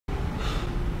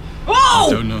I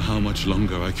don't know how much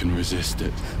longer I can resist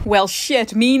it. Well,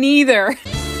 shit, me neither.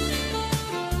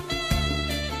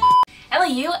 Hello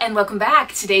you and welcome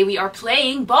back. Today we are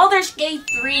playing Baldur's Gate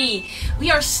 3.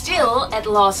 We are still at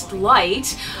Lost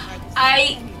Light.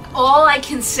 All I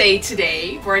can say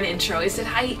today for an intro is that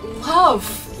I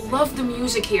love the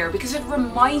music here because it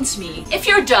reminds me, if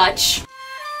you're Dutch,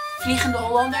 Vliegende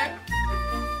Hollander.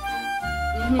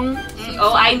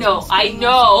 Oh, I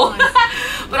know.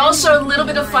 But also a little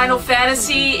bit of Final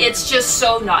Fantasy. It's just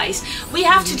so nice. We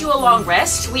have to do a long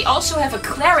rest. We also have a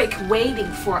cleric waiting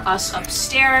for us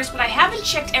upstairs, but I haven't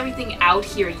checked everything out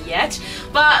here yet.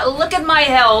 But look at my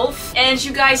health. And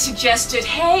you guys suggested,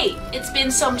 hey, it's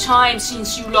been some time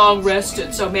since you long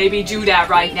rested, so maybe do that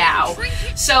right now.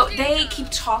 So they keep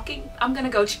talking. I'm gonna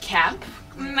go to camp.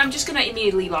 I'm just gonna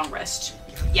immediately long rest.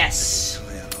 Yes.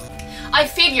 I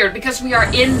figured because we are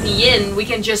in the inn, we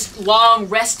can just long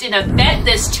rest in a bed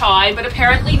this time, but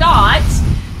apparently not.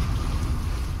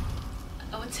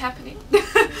 Oh, what's happening?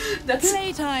 That's...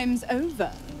 Playtime's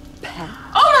over, pet.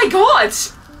 Oh my god!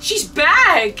 She's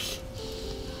back!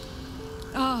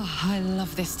 Oh, I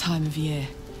love this time of year.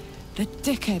 The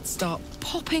dickheads start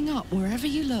popping up wherever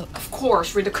you look. Of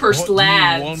course, we're the cursed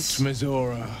lads. What do you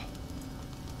want, Mizora?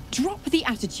 Drop the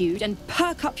attitude and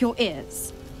perk up your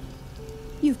ears.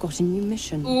 You've got a new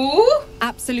mission. Ooh?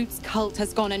 Absolute's cult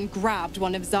has gone and grabbed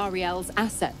one of Zariel's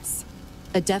assets.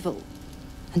 A devil.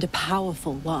 And a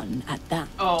powerful one at that.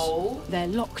 Oh. They're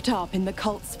locked up in the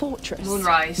cult's fortress.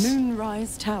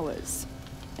 Moonrise Towers.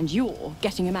 And you're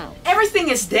getting him out. Everything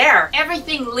is there.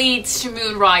 Everything leads to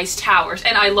Moonrise Towers.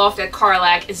 And I love that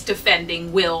Karlach is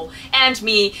defending Will and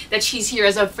me, that she's here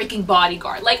as a freaking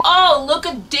bodyguard. Like, oh, look,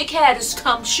 a dickhead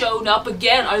has shown up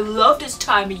again. I love this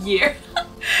time of year.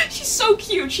 She's so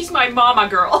cute. She's my mama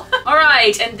girl.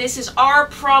 Alright, and this is our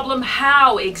problem.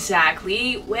 How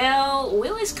exactly? Well,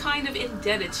 Will is kind of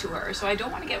indebted to her, so I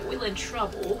don't want to get Will in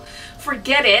trouble.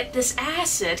 Forget it. This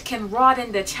acid can rot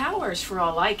in the towers for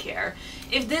all I care.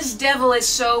 If this devil is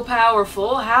so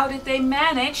powerful, how did they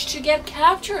manage to get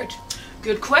captured?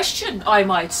 Good question, I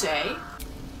might say.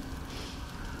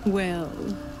 Well,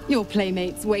 your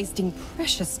playmate's wasting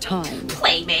precious time.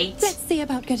 Playmates? Let's see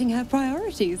about getting her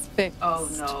priorities fixed. Oh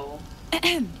no.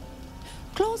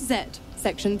 Clause Z,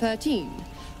 Section 13.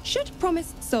 Should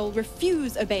promised soul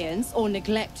refuse obeyance or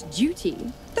neglect duty,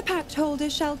 the pact holder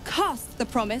shall cast the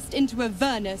promised into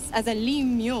Avernus as a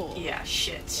lemure. Yeah,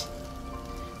 shit.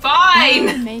 Fine!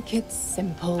 I'll make it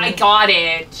simple. I got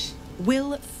it.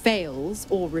 Will fails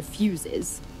or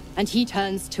refuses, and he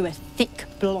turns to a thick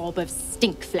blob of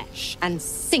stink flesh and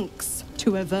sinks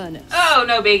to Avernus. Oh,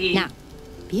 no biggie. Now,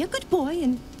 be a good boy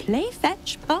and play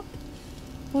fetch, pup,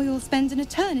 or you'll spend an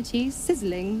eternity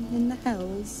sizzling in the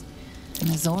hells.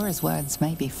 Mizora's words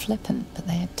may be flippant, but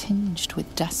they are tinged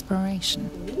with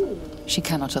desperation. She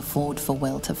cannot afford for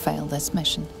Will to fail this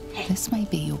mission. This may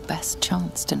be your best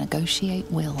chance to negotiate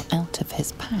Will out of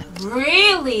his pact.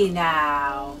 Really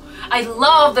now? I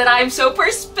love that I'm so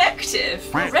perspective.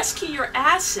 We'll rescue your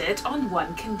asset on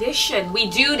one condition. We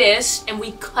do this and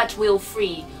we cut Will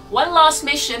free. One last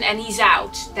mission and he's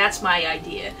out. That's my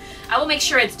idea. I will make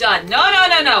sure it's done.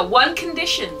 No. One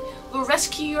condition. We'll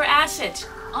rescue your asset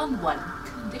on one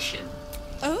condition.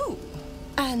 Oh,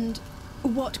 and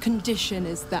what condition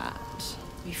is that?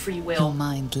 We free Will. Your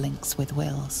mind links with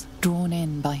Will's, drawn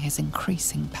in by his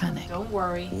increasing panic. Don't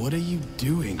worry. What are you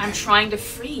doing? I'm trying to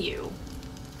free you.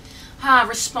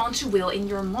 Respond to Will in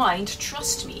your mind,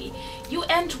 trust me. You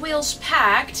end Will's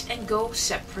pact and go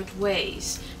separate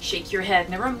ways. Shake your head,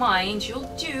 never mind,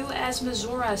 you'll do as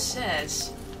Mizora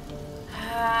says.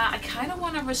 I kind of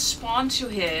want to respond to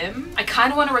him.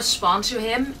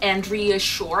 And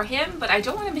reassure him, but I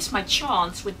don't want to miss my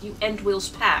chance with you end Will's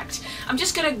pact. I'm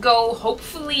just gonna go,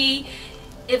 hopefully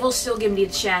it will still give me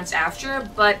the chance after,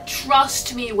 but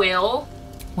trust me, Will.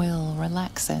 Will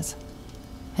relaxes,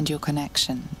 and your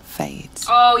connection fades.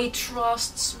 Oh, he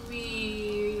trusts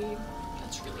me.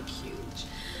 That's really cute.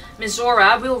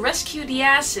 Mizora will rescue the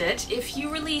asset if you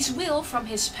release Will from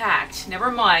his pact. Never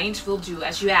mind, we'll do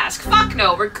as you ask. Fuck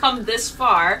no, we're come this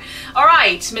far.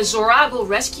 Alright, Mizora will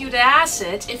rescue the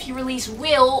asset if you release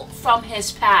Will from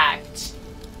his pact.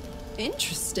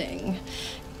 Interesting.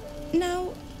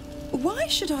 Now, why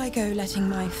should I go letting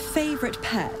my favorite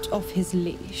pet off his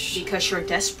leash? Because you're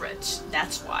desperate,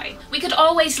 that's why. We could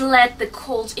always let the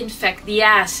cult infect the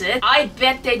asset. I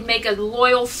bet they'd make a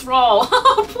loyal thrall.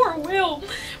 Oh, poor Will.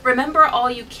 Remember all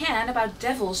you can about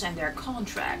devils and their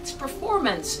contracts.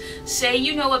 Performance. Say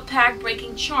you know a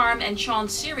pact-breaking charm and chant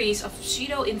series of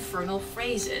pseudo-infernal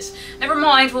phrases. Never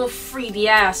mind, we'll free the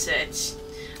asset.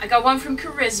 I got 1 from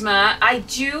charisma. I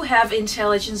do have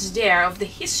intelligence there of the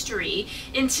history.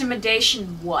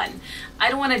 Intimidation 1. I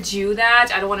don't want to do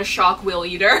that. I don't want to shock Will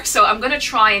either. So I'm going to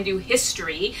try and do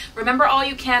history. Remember all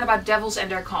you can about devils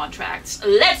and their contracts.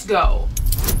 Let's go.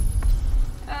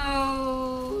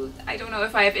 Oh, I don't know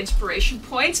if I have inspiration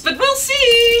points, but we'll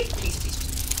see. Please, please, please.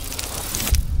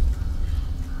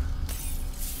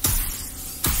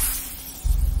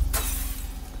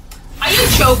 Are you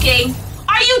joking?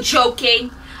 Are you joking?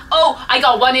 Oh, I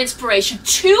got 1 inspiration.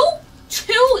 2?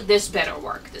 2? This better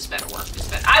work. This better work. This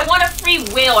better. I want to free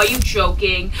Will. Are you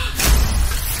joking?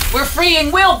 We're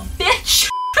freeing Will, bitch!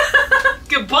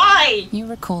 Goodbye! You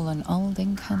recall an old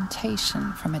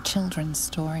incantation from a children's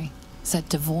story, said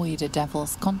to void a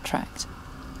devil's contract.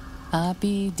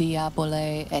 Abi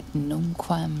diabole et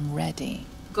nunquam ready.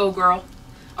 Go, girl.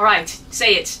 Alright,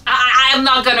 say it. I'm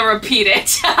not gonna repeat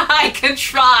it. I can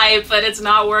try, but it's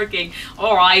not working.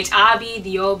 Alright, abi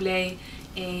diable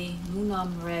e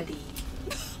nunam ready.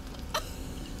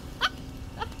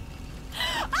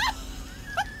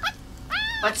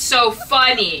 What's so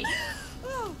funny?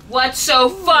 What's so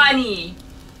funny?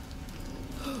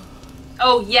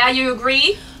 Oh, yeah, you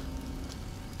agree?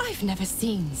 I've never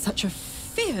seen such a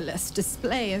fearless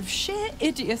display of sheer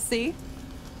idiocy.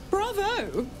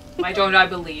 Bravo! Why don't I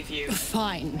believe you?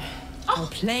 Fine. I'll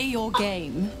play your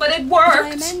game. But it But I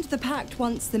worked! amend the pact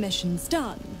once the mission's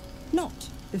done, not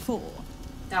before.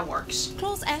 That works.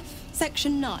 Clause F,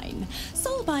 Section 9.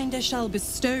 Soulbinder shall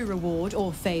bestow reward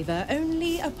or favor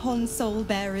only upon soul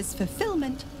bearer's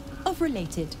fulfillment of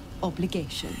related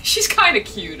obligation. She's kind of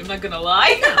cute, I'm not gonna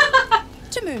lie.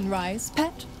 To Moonrise,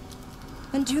 pet.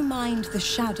 And do you mind the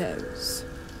shadows?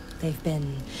 They've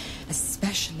been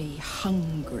especially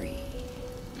hungry.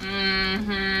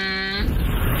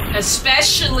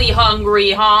 Especially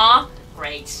hungry, huh?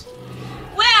 Great.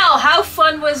 Well, how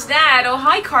fun was that? Oh,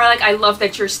 hi, Karlak. I love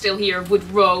that you're still here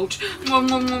with Rote.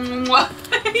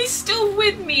 He's still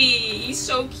with me. He's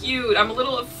so cute. I'm a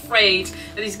little afraid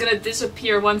that he's gonna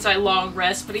disappear once I long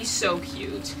rest, but he's so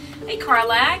cute. Hey,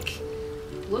 Karlak.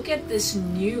 Look at this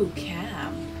new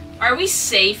camp. Are we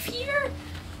safe here?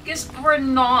 Because we're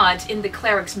not in the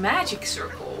cleric's magic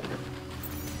circle.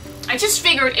 I just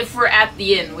figured if we're at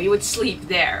the inn, we would sleep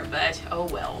there, but oh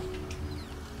well.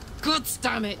 God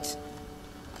damn it!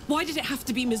 Why did it have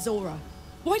to be Mizora?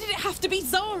 Why did it have to be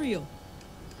Zariel?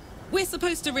 We're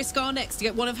supposed to risk our necks to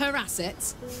get one of her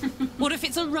assets? What if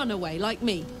it's a runaway like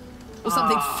me? Or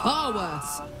something far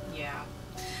worse? Yeah.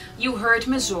 You heard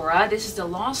Mizora. This is the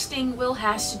last thing Will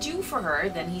has to do for her,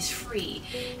 then he's free.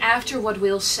 After what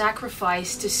Will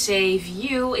sacrificed to save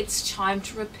you, it's time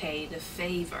to repay the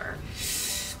favor.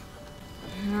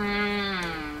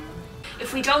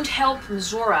 If we don't help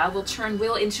Mizora, we'll turn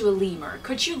Will into a lemur.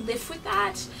 Could you live with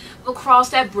that? We'll cross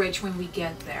that bridge when we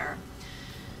get there.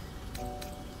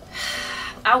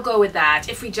 I'll go with that.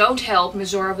 If we don't help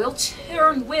Mizora, we'll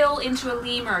turn Will into a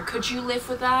lemur. Could you live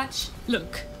with that?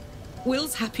 Look,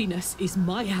 Will's happiness is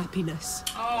my happiness.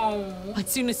 Oh. I'd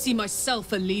sooner see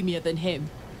myself a lemur than him.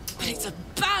 But it's a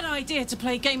bad idea to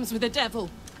play games with the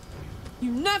devil.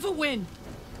 You never win.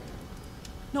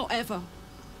 Not ever.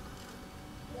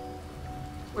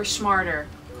 We're smarter,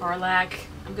 Karlak.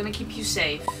 I'm gonna keep you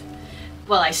safe.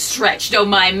 Well, I stretch, don't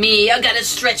mind me. I gotta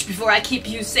stretch before I keep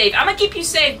you safe. I'm gonna keep you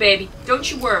safe, baby.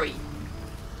 Don't you worry.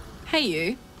 Hey,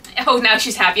 you. Oh, now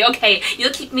she's happy. Okay,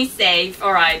 you'll keep me safe.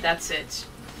 Alright, that's it.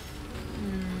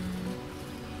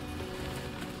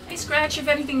 Hey, Scratch, you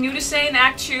have anything new to say in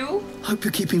Act 2? Hope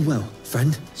you're keeping well,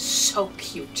 friend. So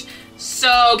cute.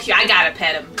 So cute. I gotta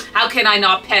pet him. How can I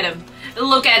not pet him?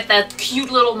 Look at that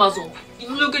cute little muzzle.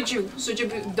 Look at you.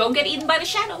 Don't get eaten by the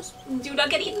shadows. Do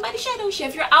not get eaten by the shadows. You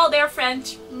have your owl there,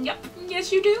 friend. Yep.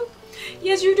 Yes, you do.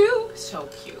 Yes, you do. So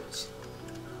cute.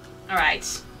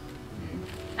 Alright.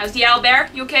 How's the owl bear?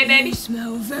 You okay, baby? You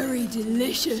smell very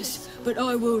delicious, but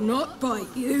I will not bite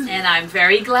you. And I'm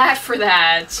very glad for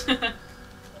that.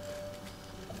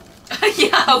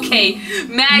 Yeah, okay.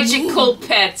 Magical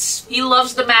pets. He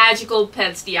loves the magical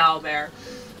pets, the owlbear.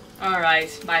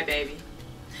 Alright, bye baby.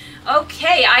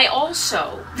 Okay, I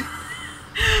also...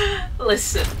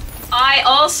 Listen. I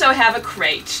also have a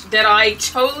crate that I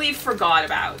totally forgot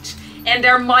about. And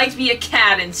there might be a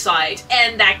cat inside.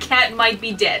 And that cat might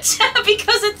be dead.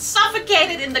 Because it's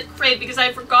suffocated in the crate because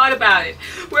I forgot about it.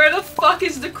 Where the fuck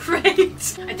is the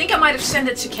crate? I think I might have sent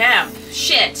it to camp.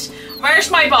 Shit. Where's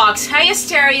my box? Hey,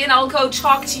 Asterion, I'll go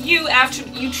talk to you after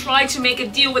you tried to make a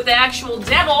deal with the actual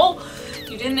devil.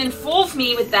 You didn't involve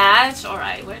me with that.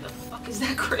 Alright, where the fuck is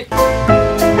that crate?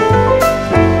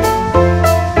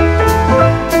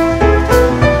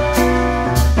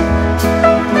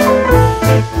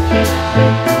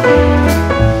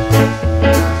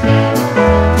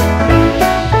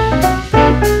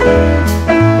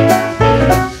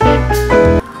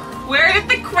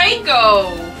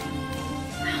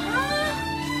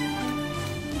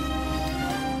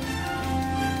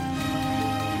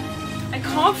 I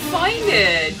can't find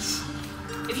it.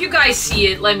 If you guys see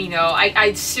it, let me know.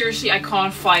 I seriously, I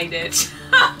can't find it.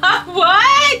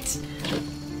 What?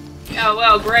 Oh,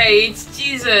 well, great.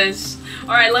 Jesus.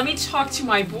 Alright, let me talk to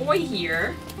my boy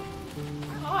here.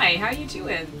 Hi, how you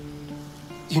doing?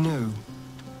 You know,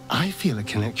 I feel a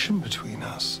connection between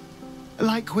us.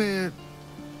 Like we're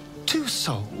two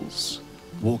souls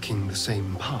walking the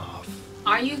same path.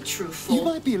 Are you truthful? You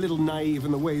might be a little naive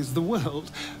in the ways of the world,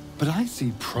 but I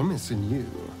see promise in you.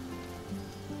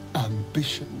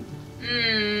 Ambition.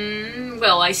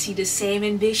 Well, I see the same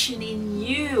ambition in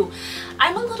you.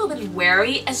 I'm a little bit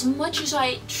wary, as much as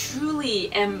I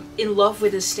truly am in love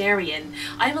with Astarion.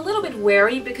 I'm a little bit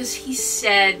wary because he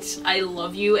said, I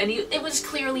love you, and it was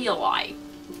clearly a lie.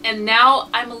 And now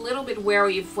I'm a little bit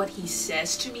wary of what he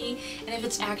says to me, and if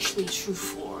it's actually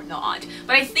truthful or not.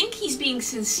 But I think he's being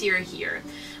sincere here.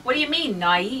 What do you mean,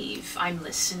 naive? I'm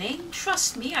listening.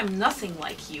 Trust me, I'm nothing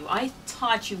like you. I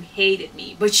thought you hated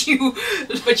me, but you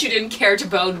didn't care to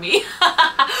bone me.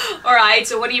 Alright,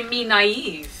 so what do you mean,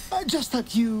 naive? Just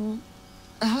that you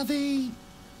have a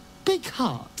big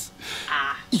heart.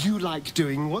 You like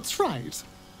doing what's right.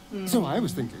 So I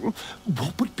was thinking,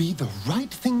 what would be the right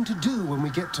thing to do when we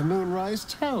get to Moonrise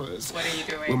Towers? What are you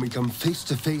doing? When we come face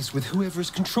to face with whoever's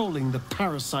controlling the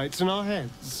parasites in our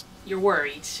heads. You're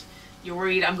worried. You're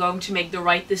worried I'm going to make the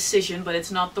right decision, but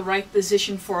it's not the right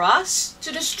decision for us?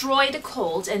 To destroy the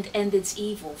cult and end its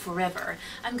evil forever.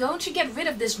 I'm going to get rid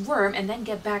of this worm and then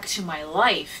get back to my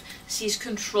life. Seize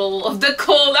control of the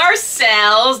cult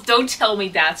ourselves. Don't tell me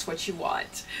that's what you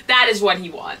want. That is what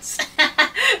he wants.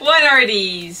 What are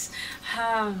these?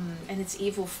 And it's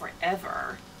evil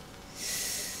forever.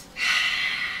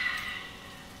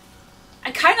 I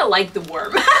kind of like the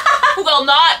worm. Well,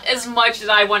 not as much as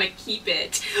I want to keep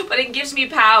it, but it gives me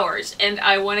powers, and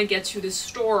I want to get to the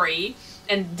story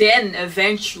and then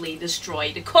eventually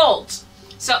destroy the cult.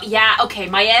 So yeah, okay,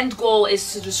 my end goal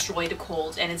is to destroy the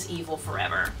cult and it's evil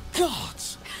forever. God!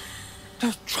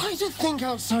 Try to think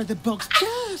outside the box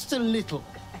just a little.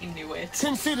 I knew it.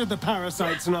 Consider the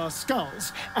parasites in our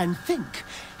skulls and think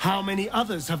how many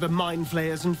others have the mind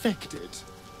flayers infected.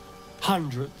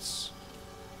 Hundreds.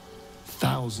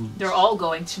 Thousands. They're all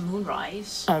going to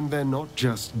Moonrise. And they're not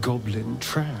just goblin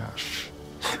trash.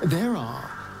 There are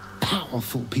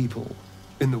powerful people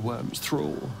in the worm's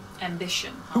thrall.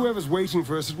 Ambition. Huh? Whoever's waiting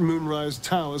for us at Moonrise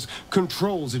Towers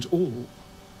controls it all.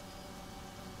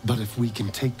 But if we can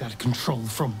take that control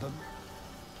from them,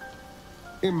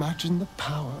 imagine the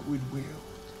power we'd wield.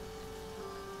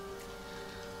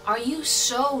 Are you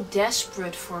so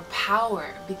desperate for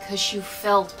power because you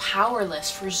felt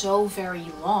powerless for so very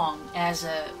long as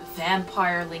a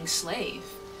vampireling slave?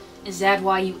 Is that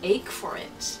why you ache for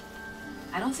it?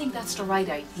 I don't think that's the right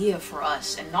idea for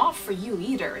us, and not for you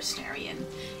either, Astarion.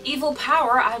 Evil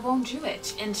power, I won't do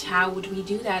it. And how would we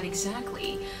do that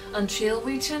exactly? Until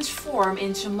we transform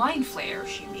into mind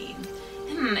flayers, you mean?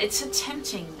 It's a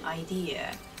tempting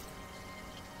idea.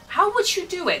 How would you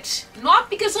do it? Not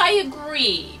because I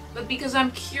agree, but because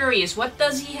I'm curious. What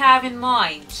does he have in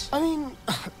mind? I mean,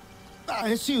 I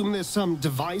assume there's some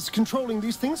device controlling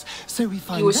these things, so we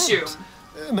find out. You assume?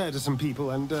 Murder some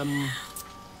people and,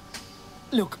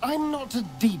 Look, I'm not a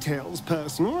details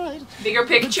person, all right? Bigger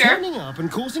picture? But turning up and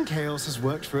causing chaos has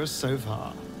worked for us so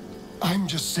far. I'm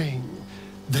just saying,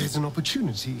 there's an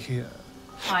opportunity here.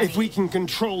 If we can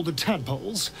control the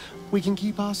tadpoles, we can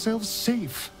keep ourselves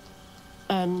safe.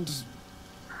 And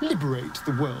liberate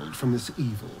the world from this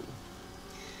evil.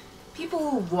 People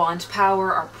who want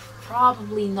power are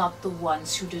probably not the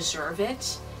ones who deserve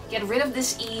it. Get rid of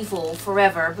this evil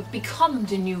forever, but become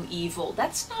the new evil.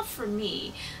 That's not for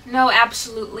me. No,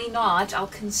 absolutely not. I'll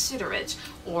consider it.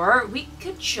 Or we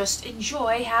could just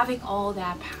enjoy having all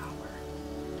that power.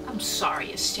 I'm sorry,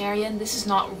 Astarion. This is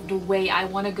not the way I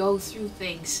want to go through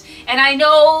things. And I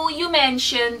know you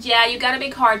mentioned, yeah, you got a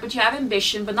big heart, but you have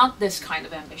ambition, but not this kind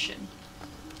of ambition.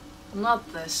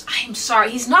 Not this. I'm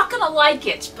sorry, he's not gonna like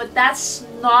it, but that's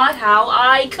not how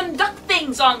I conduct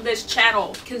things on this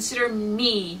channel. Consider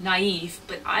me naive,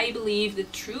 but I believe the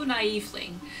true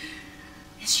naiveling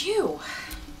is you.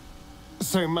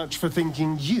 So much for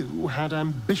thinking you had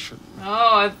ambition.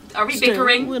 Oh, are we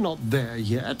bickering? We're not there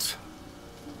yet.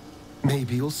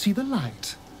 Maybe you'll see the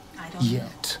light. I don't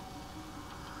yet.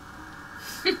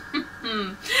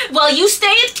 Well, you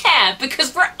stay at camp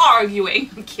because we're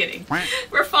arguing. I'm kidding.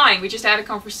 We're fine. We just had a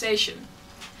conversation.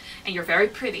 And you're very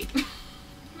pretty.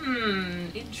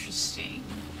 Interesting.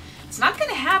 It's not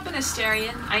gonna happen,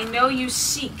 Astarion. I know you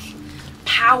seek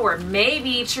power,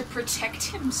 maybe to protect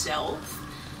himself.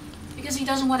 Because he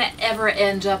doesn't want to ever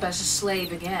end up as a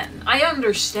slave again. I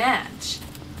understand.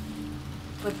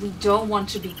 But we don't want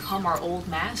to become our old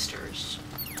masters.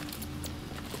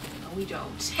 No, we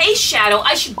don't. Hey, Shadow,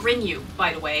 I should bring you,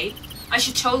 by the way. I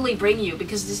should totally bring you,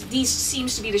 because these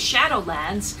seems to be the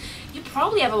Shadowlands. You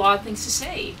probably have a lot of things to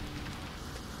say.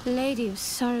 Lady of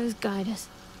Sorrows, guide us.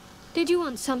 Did you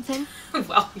want something?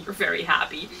 Well, you're very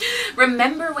happy.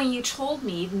 Remember when you told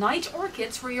me night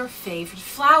orchids were your favorite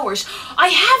flowers? I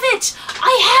have it!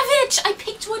 I have it! I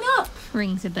picked one up.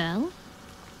 Rings a bell.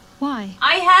 Why?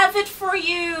 I have it for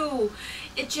you.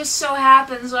 It just so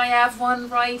happens I have one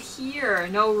right here.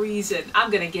 No reason.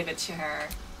 I'm gonna give it to her.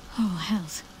 Oh,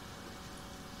 hells.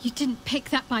 You didn't pick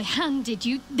that by hand, did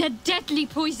you? They're deadly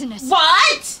poisonous.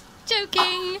 What?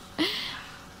 Joking.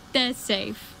 They're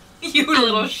safe. You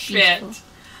little shit.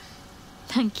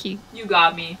 Thank you. You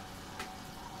got me.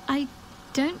 I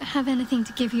don't have anything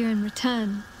to give you in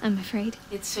return, I'm afraid.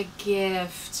 It's a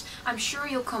gift. I'm sure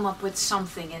you'll come up with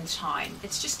something in time.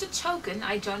 It's just a token.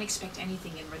 I don't expect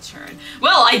anything in return.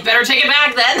 Well, I'd better take it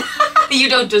back then. You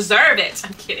don't deserve it.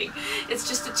 I'm kidding. It's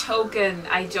just a token.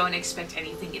 I don't expect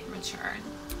anything in return.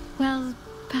 Well,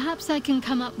 perhaps I can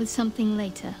come up with something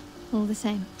later, all the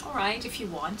same. All right, if you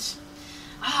want.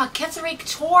 Ah,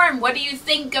 Ketheric Torm, what do you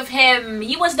think of him?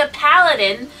 He was the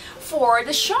paladin for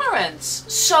the Sharans.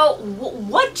 So,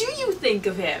 what do you think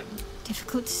of him?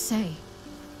 Difficult to say.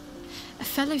 A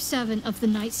fellow servant of the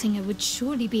Night Singer would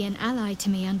surely be an ally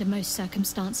to me under most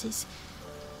circumstances.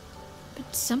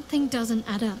 But something doesn't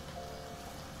add up.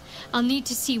 I'll need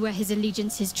to see where his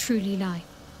allegiances truly lie.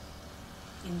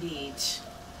 Indeed.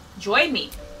 Join me.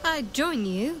 I'd join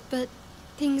you, but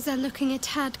things are looking a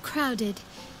tad crowded.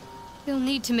 You'll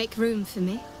need to make room for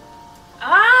me.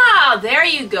 Ah, there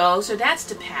you go. So that's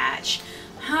the patch.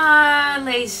 Ah,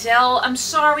 Lae'zel. I'm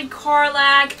sorry,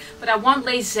 Karlach, but I want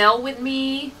Lae'zel with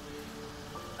me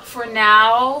for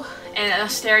now. And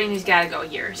Asterion gotta go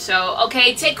here. So,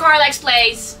 okay, take Karlach's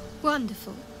place.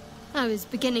 Wonderful. I was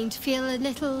beginning to feel a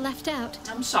little left out.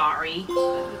 I'm sorry.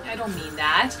 I don't mean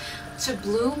that. To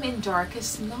bloom in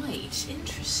darkest night.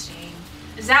 Interesting.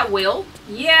 Is that Will?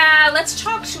 Yeah, let's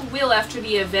talk to Will after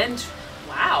the event.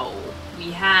 Wow,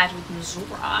 we had with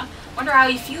Mizora. Wonder how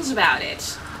he feels about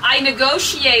it. I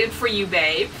negotiated for you,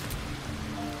 babe.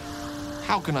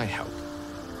 How can I help?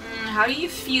 How do you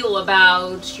feel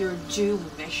about your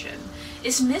doom mission?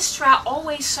 Is Mistra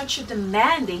always such a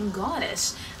demanding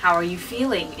goddess? How are you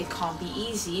feeling? It can't be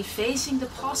easy facing the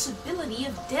possibility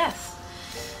of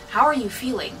death. How are you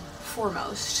feeling,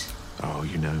 foremost? Oh,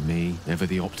 you know me, never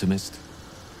the optimist.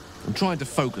 I'm trying to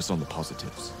focus on the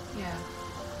positives. Yeah.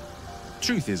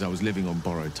 Truth is, I was living on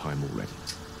borrowed time already.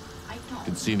 I know.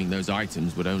 Consuming those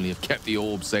items would only have kept the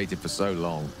orb sated for so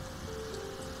long.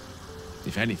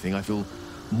 If anything, I feel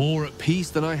more at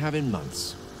peace than I have in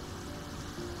months.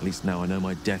 At least now I know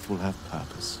my death will have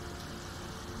purpose.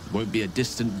 It won't be a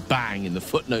distant bang in the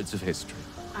footnotes of history.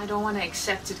 I don't want to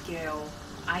accept it, Gale.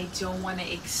 I don't want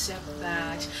to accept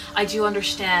that. I do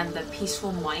understand the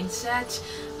peaceful mindset,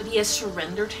 but he has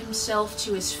surrendered himself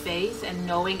to his faith and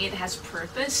knowing it has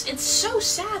purpose. It's so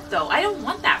sad, though. I don't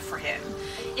want that for him.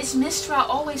 Is Mistra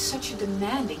always such a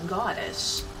demanding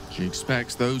goddess? She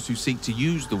expects those who seek to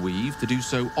use the weave to do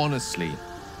so honestly,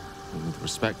 and with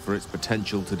respect for its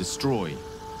potential to destroy,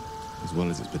 as well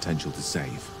as its potential to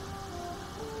save.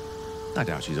 I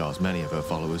doubt she's asked many of her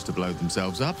followers to blow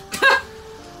themselves up.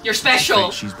 You're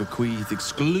special. She's bequeathed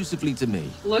exclusively to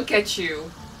me. Look at you.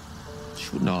 She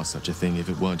wouldn't ask such a thing if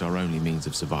it weren't our only means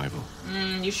of survival.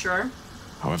 You sure?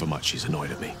 However much she's annoyed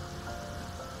at me.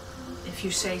 If you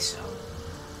say so.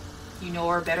 You know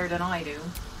her better than I do.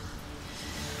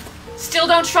 Still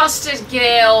don't trust it,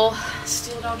 Gale.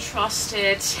 Still don't trust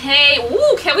it. Hey,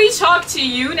 ooh, can we talk to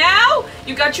you now?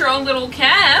 You got your own little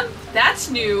camp.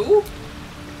 That's new.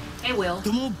 Hey, Will.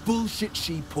 The more bullshit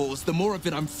she pours, the more of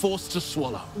it I'm forced to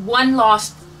swallow. One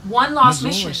lost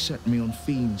mission. Mizora set me on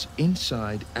fiends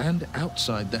inside and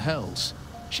outside the Hells.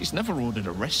 She's never ordered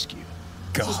a rescue.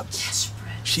 Gods.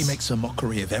 She makes a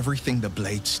mockery of everything the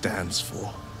Blade stands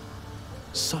for.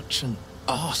 Such an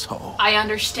asshole. I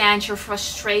understand your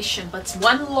frustration, but it's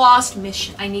one lost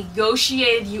mission. I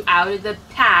negotiated you out of the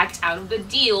pact, out of the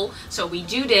deal, so we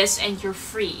do this and you're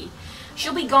free.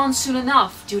 She'll be gone soon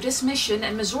enough. Do this mission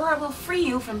and Mizora will free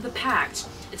you from the pact.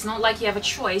 It's not like you have a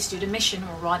choice, do the mission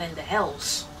or rot in the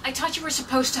Hells. I thought you were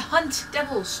supposed to hunt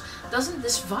devils. Doesn't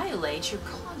this violate your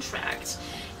contract?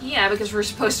 Yeah, because we're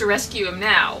supposed to rescue him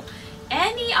now.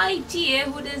 Any idea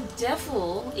who the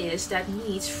devil is that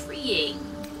needs freeing?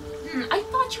 I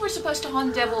thought you were supposed to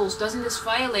hunt devils. Doesn't this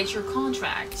violate your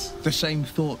contract? The same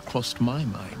thought crossed my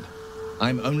mind.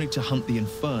 I'm only to hunt the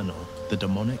infernal, the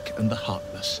demonic, and the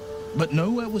heartless. But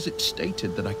nowhere was it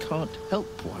stated that I can't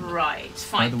help one. Right,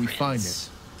 fine. Either we find it,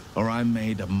 or I'm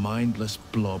made a mindless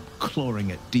blob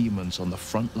clawing at demons on the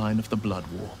front line of the Blood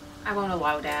War. I won't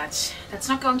allow that. That's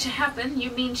not going to happen.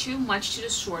 You mean too much to the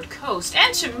Sword Coast.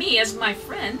 And to me as my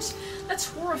friend. That's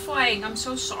horrifying. I'm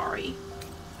so sorry.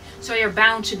 So you're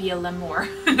bound to be a Lemur.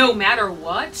 No matter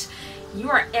what. You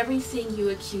are everything you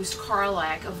accused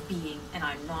Karlach of being. And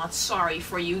I'm not sorry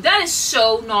for you. That is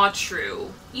so not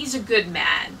true. He's a good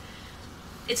man.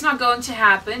 It's not going to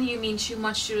happen. You mean too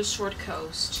much to the Sword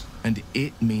Coast. And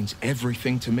it means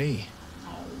everything to me.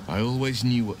 Oh. I always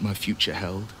knew what my future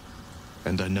held.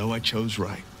 And I know I chose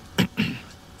right.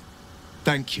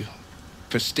 Thank you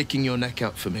for sticking your neck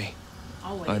out for me.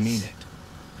 Always. I mean it.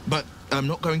 But I'm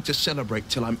not going to celebrate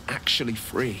till I'm actually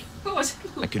free.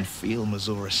 I can feel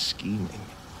Mizora scheming,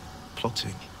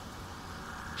 plotting.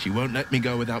 She won't let me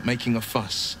go without making a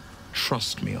fuss.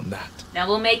 Trust me on that. Now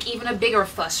we'll make even a bigger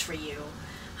fuss for you.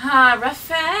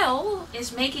 Raphael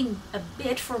is making a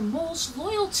bid for Mole's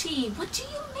loyalty. What do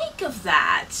you make of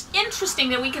that? Interesting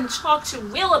that we can talk to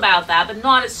Will about that, but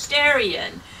not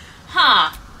Astarion.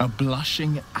 Huh. A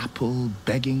blushing apple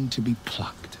begging to be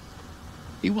plucked.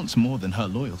 He wants more than her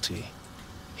loyalty.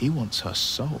 He wants her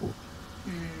soul.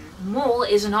 Mole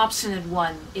is an obstinate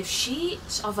one. If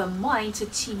she's of a mind to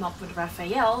team up with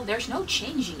Raphael, there's no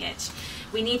changing it.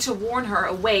 We need to warn her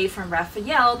away from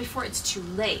Raphael before it's too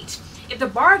late. If the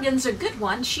bargain's a good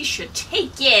one, she should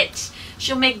take it.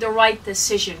 She'll make the right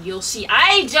decision. You'll see.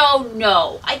 I don't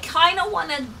know. I kind of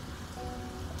want to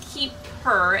keep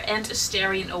her and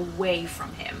Astarion away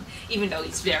from him. Even though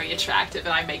he's very attractive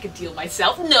and I make a deal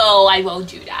myself. No, I won't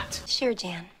do that. Sure,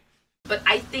 Jan. But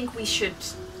I think we should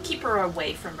keep her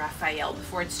away from Raphael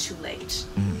before it's too late.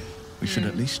 We should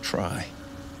at least try.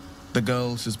 The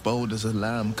girl's as bold as a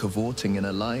lamb cavorting in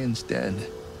a lion's den.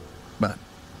 But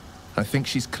I think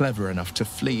she's clever enough to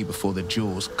flee before the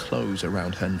jaws close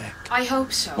around her neck. I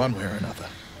hope so. One way or another.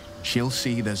 She'll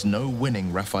see there's no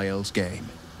winning Raphael's game.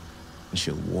 And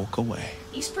she'll walk away.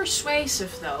 He's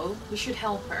persuasive, though. We should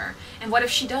help her. And what if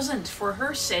she doesn't? For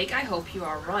her sake, I hope you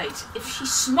are right. If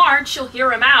she's smart, she'll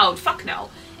hear him out. Fuck no.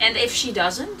 And if she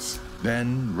doesn't?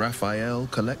 Then Raphael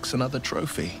collects another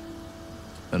trophy.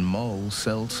 And Mole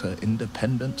sells her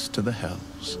independence to the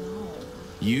Hells.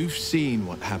 You've seen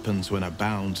what happens when a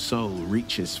bound soul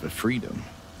reaches for freedom.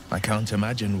 I can't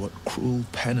imagine what cruel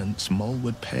penance Mole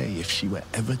would pay if she were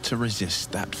ever to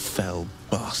resist that fell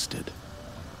bastard.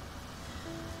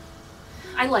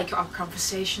 I like our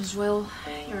conversations, Will.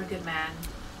 You're a good man.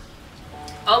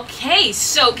 Okay,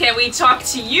 so can we talk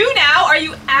to you now? Are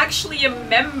you actually a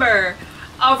member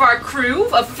of our crew,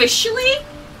 officially?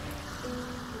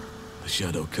 The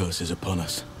Shadow Curse is upon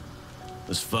us.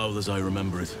 As foul as I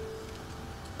remember it.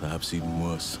 Perhaps even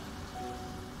worse.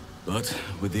 But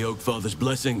with the Oak Father's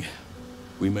blessing,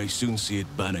 we may soon see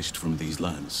it banished from these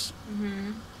lands.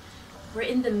 We're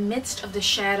in the midst of the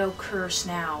Shadow Curse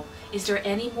now. Is there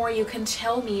any more you can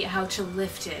tell me how to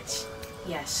lift it?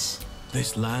 Yes.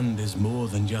 This land is more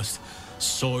than just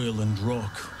soil and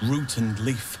rock, root and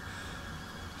leaf.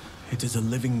 It is a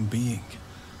living being,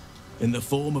 in the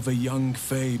form of a young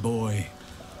Fey boy,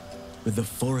 with the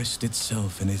forest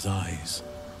itself in his eyes.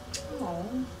 Oh.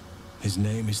 His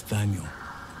name is Thaniel.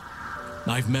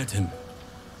 I've met him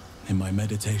in my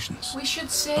meditations. We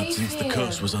should save But since him. the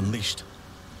curse was unleashed,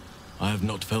 I have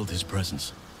not felt his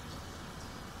presence.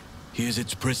 He is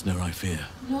its prisoner, I fear.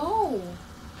 No.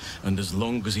 And as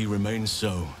long as he remains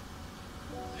so,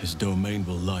 his domain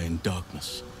will lie in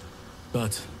darkness.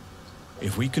 But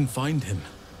if we can find him,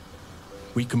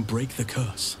 we can break the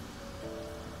curse.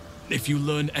 If you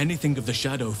learn anything of the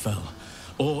Shadowfell,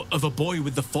 or of a boy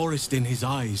with the forest in his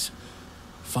eyes,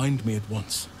 find me at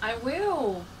once. I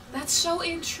will. That's so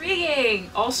intriguing.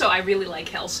 Also, I really like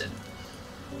Helson.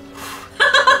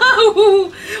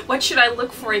 What should I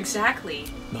look for exactly?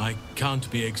 I can't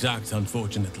be exact,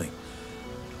 unfortunately.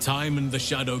 Time and the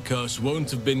Shadow Curse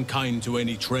won't have been kind to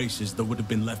any traces that would have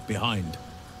been left behind.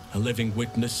 A living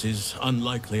witness is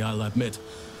unlikely, I'll admit.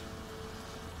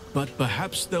 But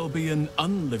perhaps there'll be an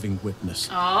unliving witness.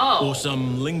 Oh. Or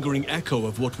some lingering echo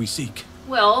of what we seek.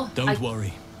 Well, Don't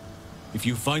worry. If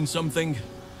you find something,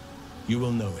 you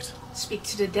will know it. Speak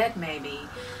to the dead, maybe.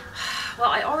 Well,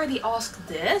 I already asked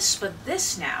this, but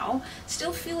this now.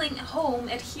 Still feeling home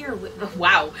at here with...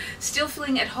 Wow. Still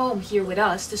feeling at home here with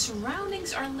us. The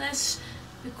surroundings are less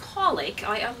bucolic,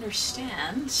 I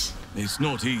understand. It's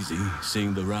not easy,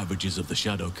 seeing the ravages of the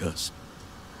Shadow Curse.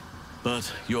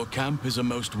 But your camp is a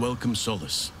most welcome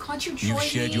solace. Can't you join You've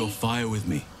shared me? your fire with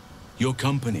me. Your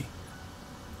company.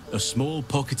 A small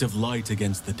pocket of light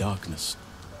against the darkness.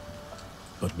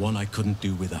 but one I couldn't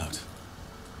do without.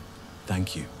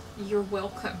 Thank you. You're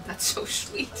welcome. That's so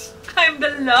sweet. I'm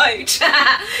the light.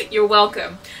 You're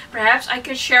welcome. Perhaps I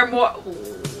could share more.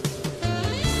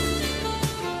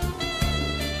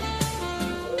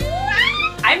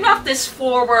 I'm not this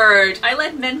forward. I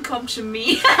let men come to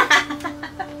me.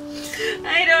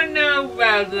 I don't know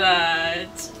about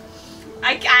that.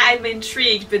 I'm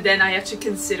intrigued, but then I have to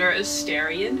consider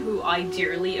Astarion, who I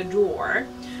dearly adore.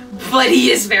 But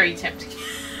he is very tempting.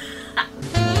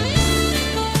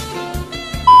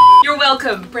 You're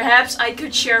welcome. Perhaps I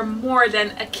could share more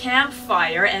than a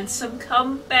campfire and some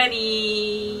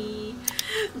company.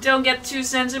 Don't get too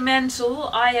sentimental.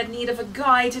 I had need of a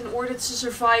guide in order to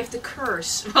survive the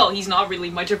curse. Well, he's not really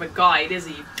much of a guide, is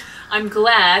he? I'm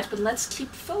glad, but let's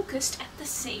keep focused at the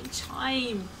same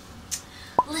time.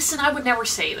 Listen, I would never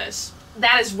say this.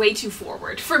 That is way too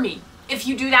forward for me. If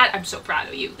you do that, I'm so proud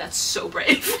of you. That's so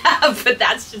brave. But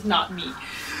that's just not me.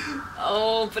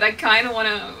 Oh, but I kind of want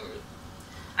to...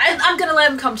 I'm gonna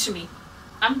let him come to me.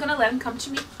 I'm gonna let him come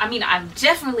to me. I mean, I'm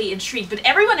definitely intrigued, but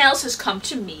everyone else has come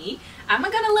to me. I'm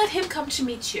gonna let him come to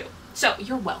me too. So,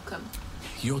 you're welcome.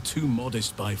 You're too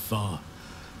modest by far.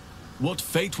 What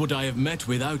fate would I have met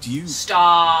without you?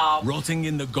 Stop. Rotting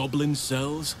in the goblin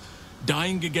cells?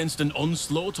 Dying against an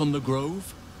onslaught on the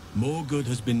grove? More good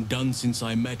has been done since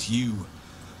I met you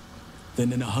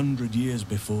than in 100 years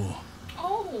before.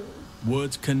 Oh.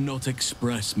 Words cannot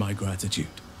express my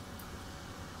gratitude.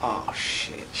 Oh,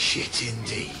 shit. Shit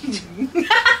indeed.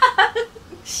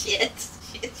 Shit.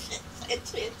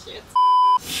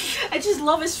 I just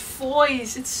love his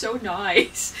voice. It's so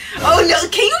nice. Oh no,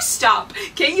 can you stop?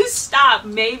 Can you stop?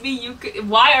 Maybe you could.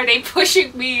 Why are they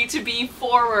pushing me to be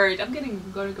forward? I'm gonna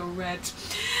go red.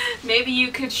 Maybe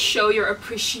you could show your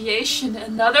appreciation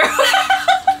another.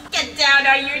 Get down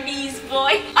on your knees,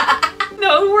 boy.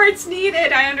 No words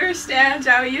needed. I understand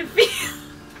how you feel.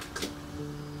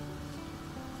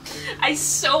 I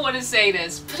so want to say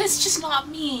this, but it's just not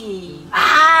me.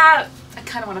 I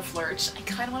kind of want to flirt.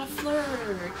 Can I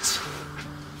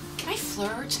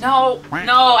flirt? No,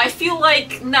 I feel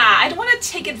like, nah, I don't want to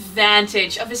take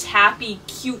advantage of his happy,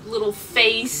 cute little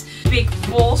face, big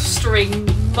bolstering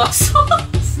muscles.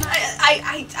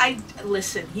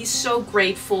 Listen, he's so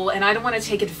grateful, and I don't want to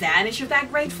take advantage of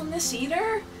that gratefulness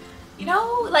either. You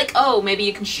know, like, oh, maybe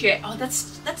you can share. Oh,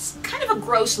 that's kind of a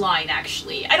gross line,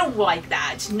 actually. I don't like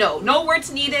that. No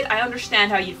words needed. I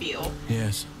understand how you feel.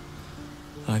 Yes,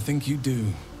 I think you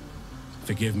do.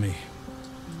 Forgive me.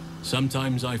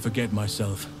 Sometimes I forget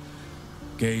myself,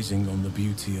 gazing on the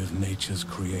beauty of nature's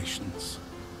creations.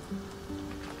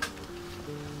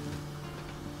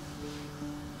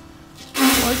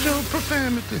 What's your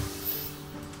profanity?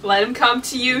 Let him come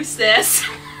to you, sis.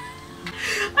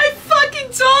 I fucking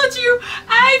told you!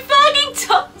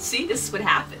 See, this is what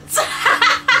happens.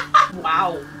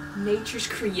 Wow. Nature's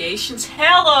creations.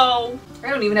 Hello! I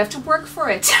don't even have to work for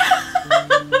it.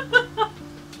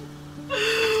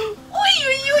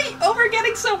 Oh, we're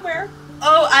getting somewhere.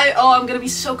 I'm gonna be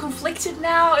so conflicted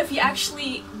now if he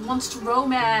actually wants to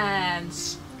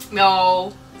romance.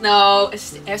 No,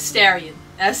 Astarion.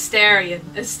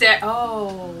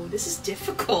 Oh, this is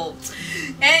difficult.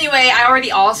 Anyway, I already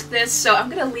asked this, so I'm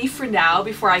gonna leave for now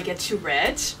before I get too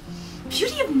red.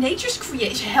 Beauty of nature's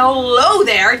creation. Hello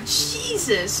there.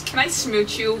 Jesus. Can I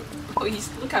smooch you? Oh,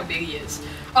 look how big he is.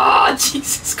 Oh,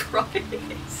 Jesus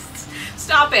Christ.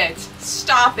 Stop it.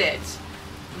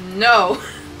 No.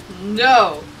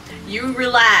 You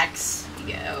relax.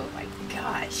 Oh my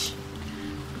gosh.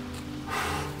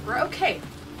 We're okay.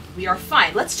 We are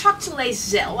fine. Let's talk to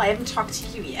Lae'zel. I haven't talked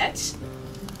to you yet.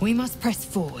 We must press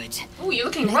forward. Oh, you're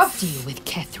looking rough. rough. Let's deal with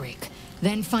Ketheric,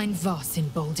 then find Voss in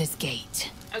Baldur's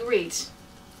Gate. Agreed.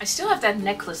 I still have that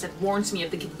necklace that warns me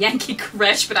of the Yankee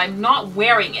crash, but I'm not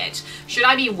wearing it. Should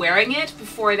I be wearing it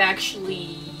before it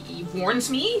actually warns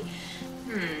me?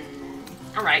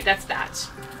 Alright, that's that.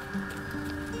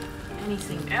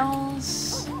 Anything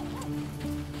else?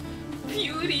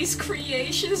 Beauty's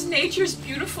creations, nature's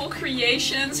beautiful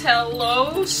creations.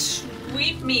 Hello,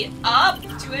 sweep me up.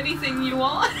 Do anything you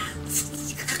want.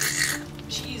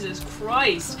 Jesus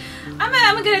Christ.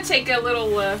 I'm gonna take a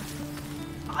little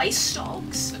ice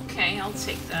stalks. Okay, I'll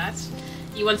take that.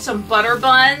 You want some butter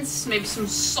buns? Maybe some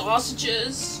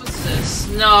sausages? What's this?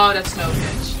 No, that's no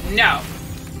good. No.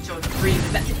 Don't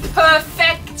breathe that.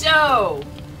 Perfecto!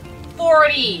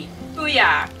 40!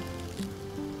 Booyah!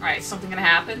 Alright, something gonna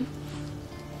happen?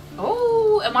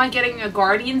 Oh, am I getting a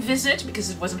guardian visit? Because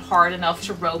it wasn't hard enough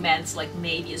to romance like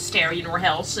maybe Astarion or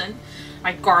Helson.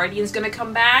 My guardian's gonna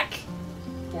come back?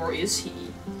 Or is he?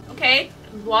 Okay,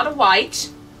 a lot of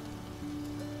white.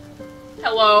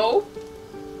 Hello?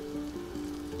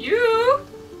 You?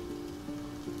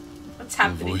 What's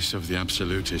happening? The voice of the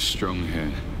Absolute is strong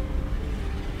here.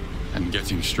 And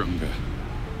getting stronger.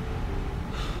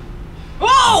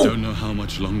 Whoa! I don't know how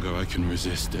much longer I can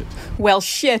resist it. Well,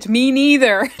 shit, me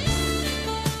neither.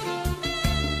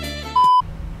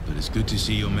 But it's good to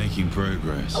see you're making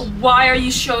progress. Why are you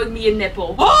showing me a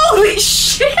nipple? Holy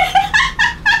shit!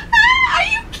 Are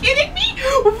you kidding me?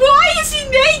 Why is he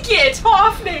naked?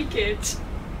 Half naked.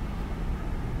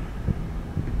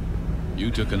 You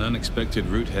took an unexpected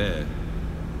route here.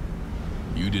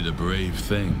 You did a brave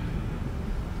thing.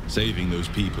 Saving those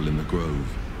people in the grove.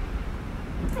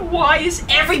 Why is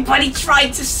everybody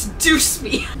trying to seduce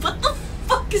me? What the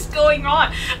fuck is going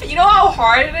on? You know how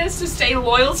hard it is to stay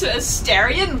loyal to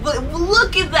Astarion?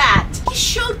 Look at that! He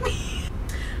showed me.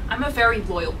 I'm a very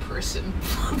loyal person.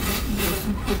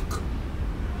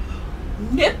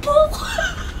 Nipple?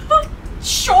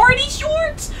 Shorty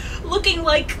shorts? Looking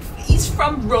like he's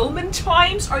from Roman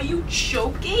times? Are you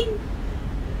joking?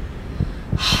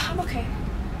 I'm okay.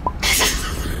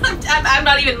 I'm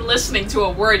not even listening to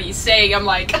a word he's saying. I'm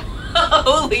like,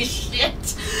 holy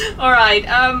shit. Alright,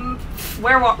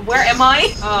 where am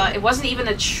I? It wasn't even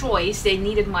a choice. They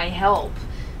needed my help.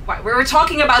 Right, we were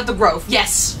talking about the grove.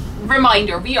 Yes.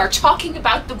 Reminder, we are talking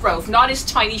about the grove, not his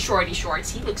tiny shorty shorts.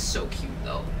 He looks so cute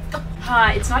though.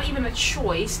 It's not even a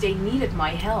choice. They needed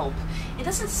my help. It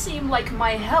doesn't seem like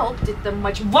my help did them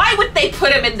much. Why would they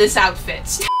put him in this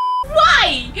outfit?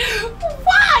 Why?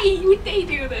 Why would they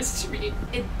do this to me?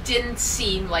 It didn't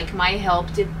seem like my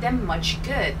help did them much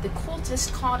good. The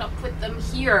cultist caught up with them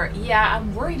here. Yeah,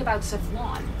 I'm worried about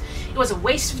Savlon. It was a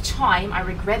waste of time. I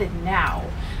regret it now.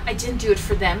 I didn't do it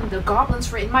for them. The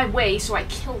goblins were in my way, so I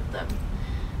killed them.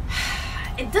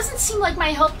 It doesn't seem like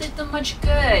my help did them much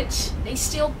good. They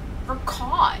still were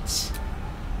caught.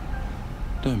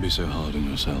 Don't be so hard on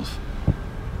yourself.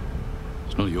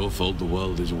 It's not your fault the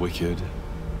world is wicked.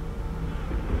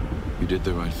 You did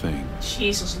the right thing.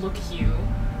 Jesus, look at you.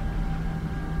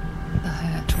 The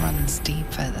hurt runs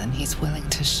deeper than he's willing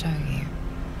to show you.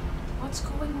 What's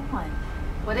going on?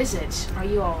 What is it? Are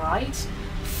you alright?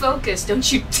 Focus,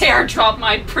 don't you dare drop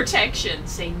my protection.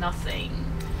 Say nothing.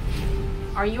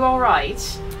 Are you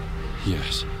alright?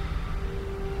 Yes.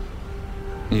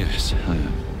 Yes, I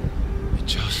am. It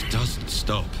just doesn't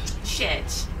stop.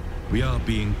 Shit. We are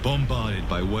being bombarded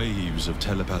by waves of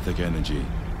telepathic energy.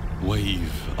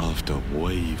 Wave after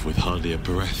wave with hardly a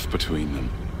breath between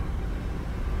them.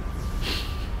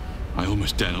 I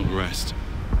almost dare not rest.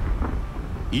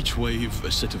 Each wave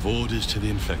a set of orders to the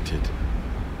infected.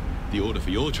 The order for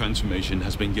your transformation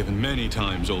has been given many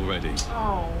times already.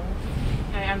 Oh,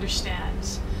 I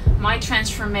understand. My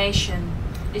transformation.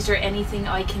 Is there anything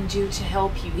I can do to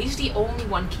help you? He's the only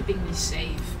one keeping me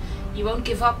safe. You won't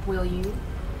give up, will you?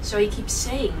 So he keeps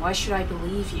saying, why should I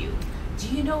believe you? Do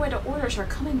you know where the orders are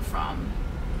coming from?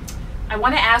 I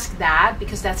want to ask that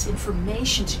because that's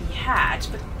information to be had,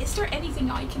 but is there anything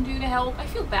I can do to help? I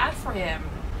feel bad for him.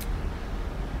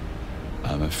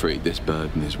 I'm afraid this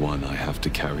burden is one I have to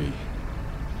carry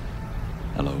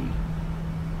alone.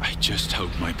 I just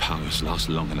hope my powers last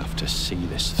long enough to see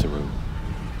this through.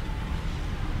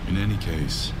 In any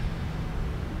case,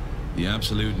 the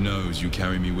Absolute knows you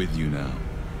carry me with you now.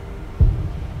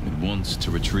 It wants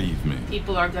to retrieve me.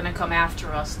 People are gonna come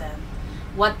after us then.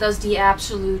 What does the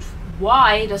Absolute...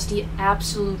 Why does the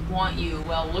Absolute want you?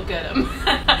 Well, look at him.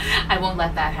 I won't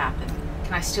let that happen.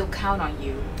 Can I still count on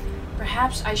you?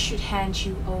 Perhaps I should hand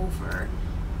you over.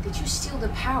 Did you steal the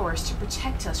powers to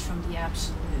protect us from the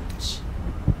Absolute?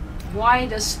 Why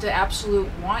does the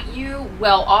Absolute want you?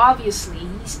 Well, obviously,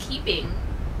 he's keeping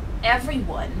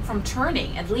everyone from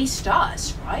turning, at least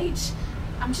us, right?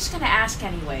 I'm just gonna ask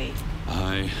anyway.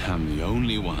 I am the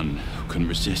only one who can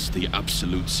resist the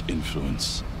Absolute's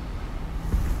influence.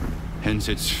 Hence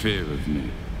its fear of me.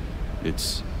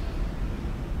 Its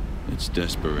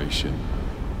desperation.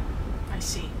 I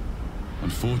see.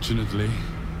 Unfortunately,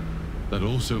 that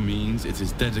also means it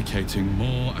is dedicating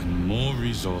more and more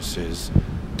resources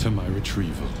to my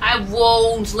retrieval. I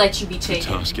won't let you be taken.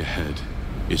 The task ahead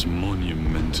is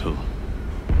monumental.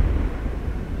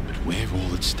 But we're all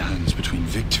that stands between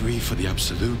victory for the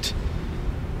Absolute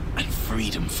and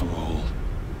freedom for all.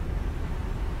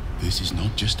 This is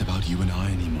not just about you and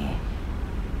I anymore.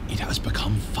 It has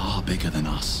become far bigger than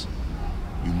us.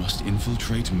 You must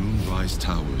infiltrate Moonrise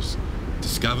Towers,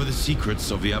 discover the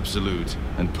secrets of the Absolute,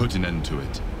 and put an end to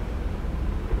it.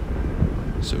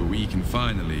 So we can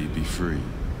finally be free.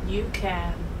 You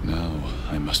can. Now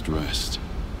I must rest.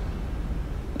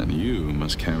 And you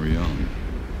must carry on.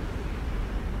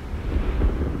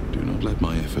 Do not let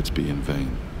my efforts be in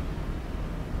vain.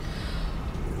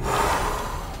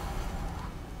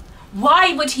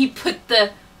 Why would he put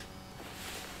the...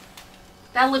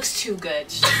 That looks too good.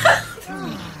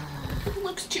 It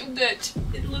looks too good.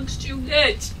 It looks too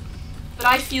good. But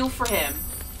I feel for him.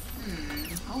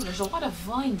 Oh, there's a lot of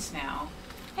vines now.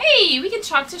 Hey, we can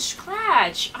talk to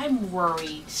Scratch. I'm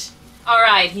worried.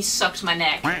 Alright, he sucked my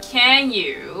neck. Can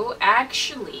you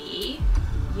actually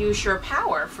use your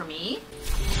power for me?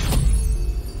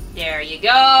 There you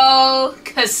go.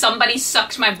 Because somebody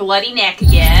sucked my bloody neck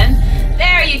again.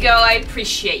 There you go, I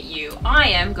appreciate you. I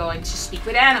am going to speak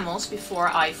with animals before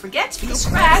I forget, because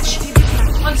Scratch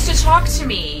wants to talk to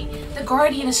me. The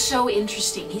Guardian is so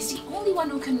interesting. He's the only one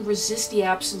who can resist the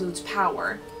Absolute's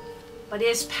power. But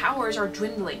his powers are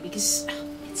dwindling because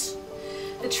it's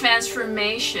the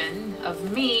transformation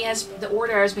of me the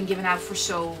order has been given out for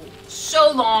so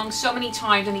long, so many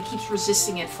times, and he keeps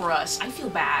resisting it for us. I feel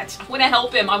bad. I want to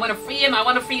help him. I want to free him. I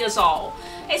want to free us all.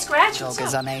 Hey, Scratch, Dog what's up?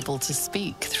 is unable to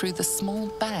speak through the small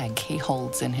bag he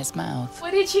holds in his mouth.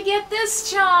 What did you get this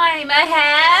time? A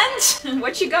hand?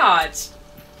 What you got?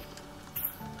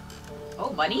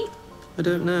 Oh, money? I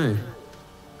don't know.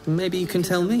 Maybe you can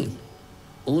tell me.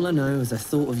 All I know is I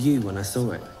thought of you when I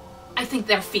saw it. I think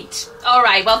they're feet.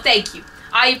 Alright, well, thank you.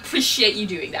 I appreciate you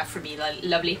doing that for me,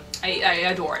 lovely. I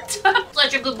adore it.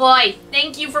 Such a good boy.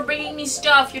 Thank you for bringing me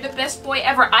stuff. You're the best boy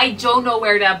ever. I don't know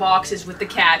where that box is with the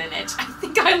cat in it. I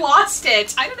think I lost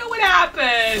it. I don't know what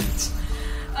happened.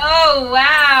 Oh,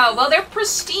 wow. Well, they're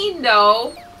pristine,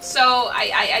 though. So,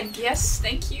 I guess,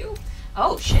 thank you.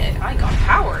 Oh, shit. I got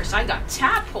powers. I got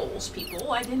tadpoles,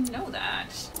 people. I didn't know that.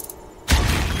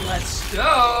 Let's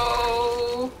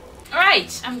go.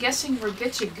 Alright, I'm guessing we're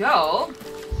good to go.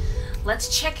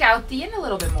 Let's check out the inn a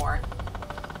little bit more.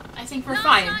 I think we're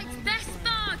fine.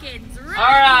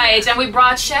 Alright, and we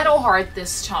brought Shadowheart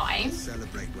this time.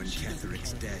 Celebrate when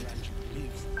Ketheric's dead.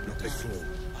 Not before.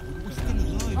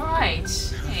 Alright,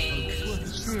 hey.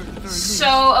 So,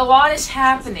 a lot is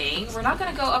happening. We're not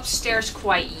gonna go upstairs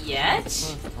quite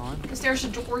yet. Because there's a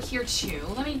door here too.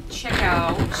 Let me check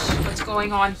out what's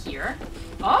going on here.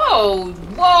 Oh,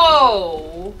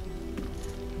 whoa!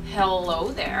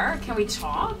 Hello there. Can we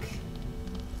talk?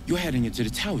 You're heading into the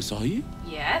towers, are you?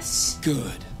 Yes.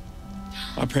 Good.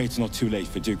 I pray it's not too late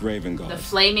for Duke Ravengard. The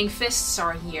flaming fists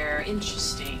are here.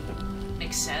 Interesting.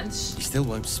 Makes sense. He still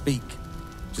won't speak.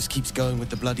 Just keeps going with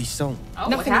the bloody song. Oh,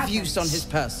 Nothing of use on his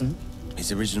person.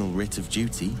 His original writ of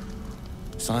duty,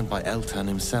 signed by Eltan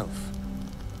himself.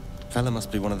 Fella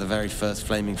must be one of the very first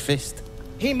flaming fist.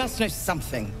 He must know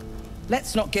something.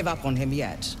 Let's not give up on him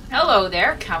yet. Hello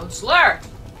there, Counselor.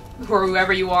 Or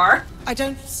whoever you are. I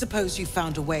don't suppose you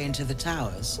found a way into the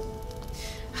towers?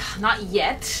 Not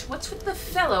yet. What's with the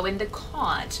fellow in the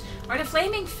cot? Are the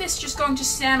flaming fists just going to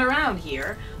stand around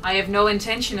here? I have no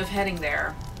intention of heading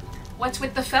there. What's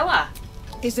with the fella?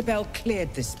 Isabel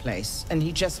cleared this place, and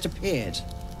he just appeared.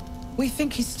 We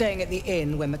think he's staying at the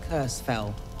inn when the curse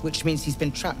fell, which means he's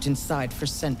been trapped inside for a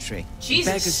century. Jesus.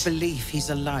 Beggars believe he's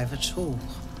alive at all.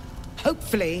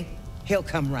 Hopefully, he'll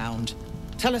come round.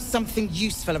 Tell us something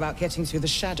useful about getting through the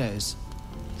shadows.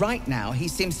 Right now, he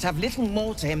seems to have little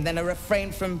more to him than a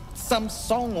refrain from some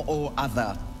song or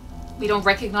other. We don't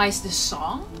recognize this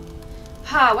song?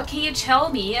 Ha, what can you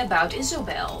tell me about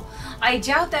Isobel? I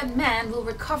doubt that man will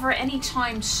recover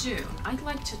anytime soon. I'd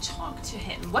like to talk to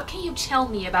him. What can you tell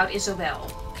me about Isobel?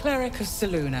 Cleric of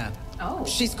Saluna. Oh.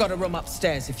 She's got a room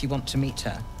upstairs if you want to meet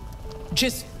her.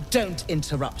 Just don't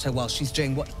interrupt her while she's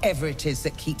doing whatever it is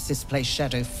that keeps this place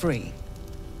shadow-free.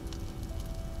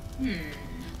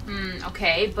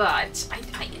 Okay, but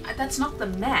I that's not the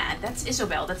man. That's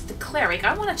Isobel. That's the cleric.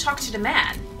 I want to talk to the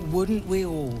man. Wouldn't we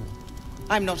all?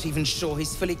 I'm not even sure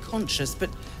he's fully conscious, but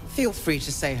feel free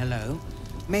to say hello.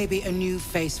 Maybe a new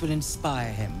face will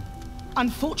inspire him.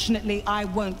 Unfortunately, I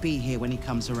won't be here when he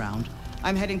comes around.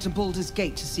 I'm heading to Baldur's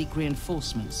Gate to seek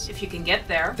reinforcements. If you can get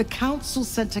there. The council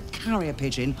sent a carrier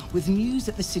pigeon with news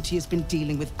that the city has been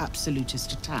dealing with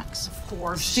absolutist attacks. Of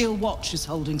course. The Steel Watch is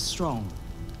holding strong.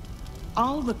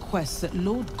 I'll request that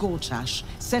Lord Gortash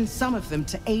send some of them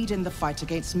to aid in the fight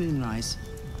against Moonrise.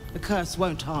 The curse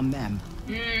won't harm them.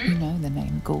 You know the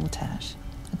name Gortash,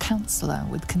 a councillor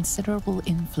with considerable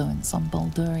influence on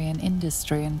Baldurian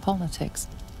industry and politics.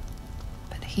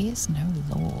 But he is no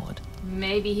lord.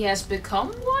 Maybe he has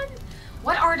become one?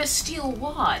 What are the Steel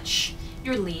Watch?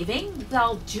 You're leaving?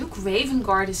 Well, Duke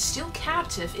Ravengard is still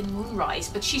captive in Moonrise,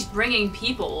 but she's bringing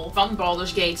people from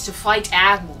Baldur's Gate to fight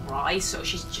at Moonrise, so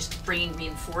she's just bringing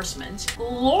reinforcement.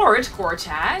 Lord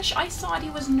Gortash? I thought he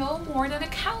was no more than a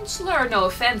counselor. No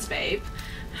offense, babe.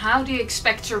 How do you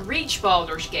expect to reach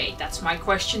Baldur's Gate? That's my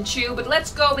question too, but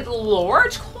let's go with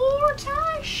Lord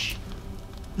Gortash.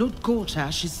 Lord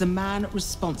Gortash is the man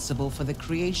responsible for the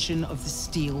creation of the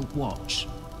Steel Watch.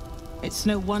 It's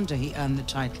no wonder he earned the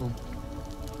title.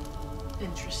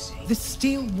 Interesting. The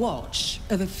Steel Watch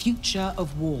are the future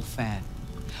of warfare.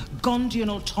 Gondian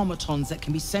automatons that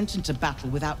can be sent into battle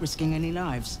without risking any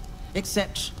lives.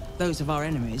 Except those of our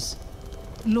enemies.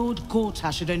 Lord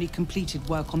Gortash had only completed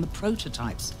work on the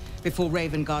prototypes before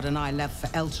Ravengard and I left for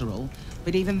Elturel,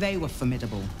 but even they were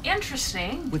formidable.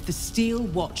 Interesting. With the Steel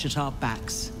Watch at our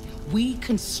backs, we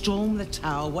can storm the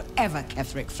tower whatever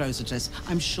Ketheric throws at us.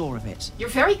 I'm sure of it. You're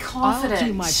very confident. I'll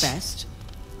do my best,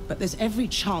 but there's every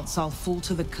chance I'll fall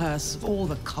to the curse or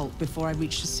the cult before I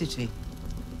reach the city.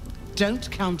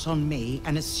 Don't count on me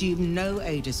and assume no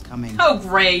aid is coming. Oh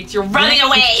great, you're running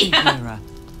away!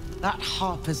 That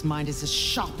Harper's mind is as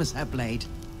sharp as her blade.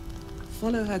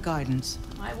 Follow her guidance.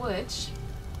 I would.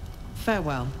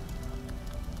 Farewell.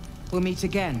 We'll meet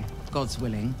again, God's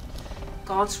willing.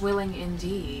 God's willing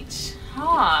indeed.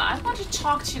 I want to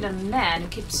talk to the man who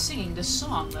keeps singing the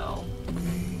song, though.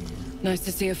 Nice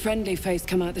to see a friendly face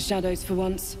come out the shadows for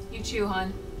once. You too,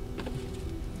 hon.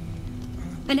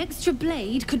 An extra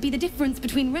blade could be the difference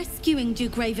between rescuing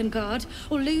Duke Ravengard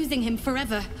or losing him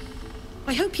forever.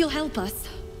 I hope you'll help us.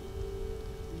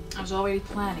 I was already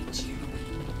planning to.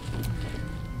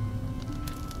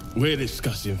 We're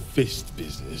discussing fist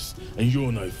business, and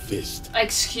you're no fist.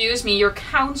 Excuse me, your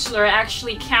counselor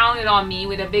actually counted on me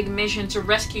with a big mission to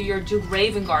rescue your Duke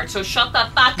Ravengard, so shut the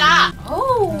fuck up!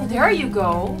 Oh, there you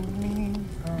go.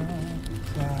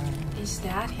 Is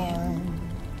that him?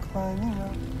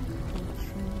 Oh,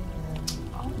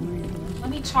 let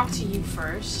me talk to you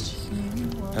first.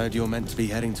 Heard you're meant to be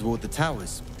heading toward the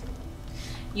towers.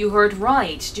 You heard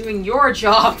right. Doing your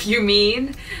job, you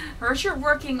mean? Heard you're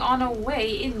working on a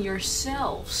way in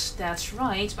yourselves. That's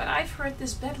right, but I've heard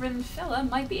this bedridden fella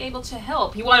might be able to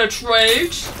help. You want to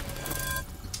trade?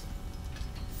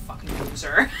 Fucking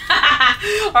loser.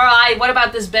 Alright, what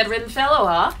about this bedridden fellow,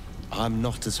 huh? I'm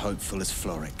not as hopeful as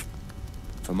Floric.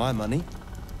 For my money,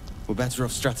 we're better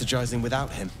off strategizing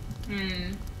without him.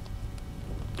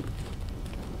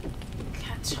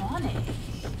 Catonic.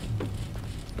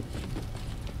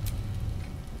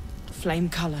 Flame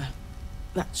colour.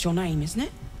 That's your name, isn't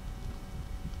it?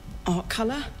 Art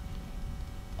colour?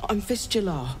 I'm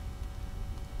Fistula.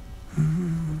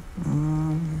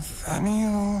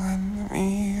 Nathaniel and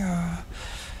me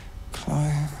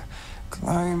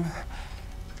climbing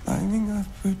up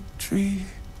a tree.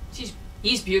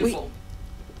 He's beautiful.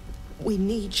 We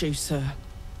need you, sir.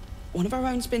 One of our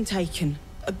own's been taken.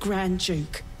 A Grand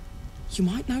Duke. You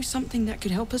might know something that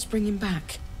could help us bring him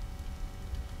back.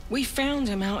 We found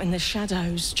him out in the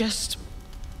shadows, just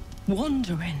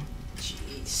wandering.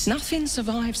 Jeez. Nothing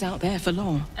survives out there for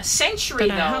long. A century, Don't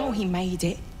know though. how he made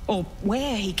it, or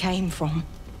where he came from.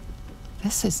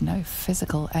 This is no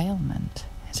physical ailment.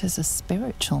 It is a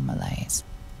spiritual malaise.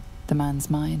 The man's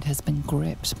mind has been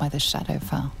gripped by the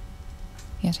Shadowfell,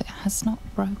 yet it has not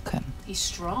broken. He's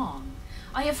strong.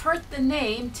 I have heard the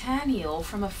name Taniel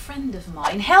from a friend of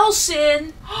mine.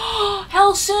 Helson!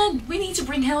 Helson! We need to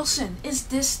bring Helson. Is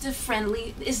this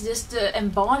the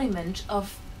embodiment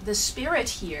of the spirit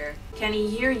here? Can he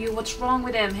hear you? What's wrong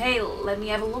with him? Hey, let me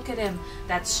have a look at him.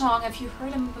 That song, have you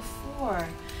heard him before?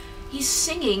 He's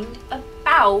singing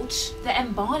about the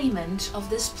embodiment of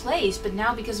this place, but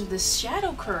now because of this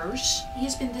shadow curse, he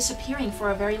has been disappearing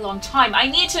for a very long time. I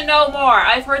need to know more.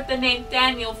 I've heard the name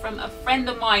Daniel from a friend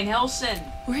of mine, Helson.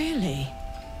 Really?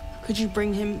 Could you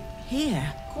bring him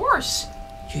here? Of course.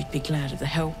 You'd be glad of the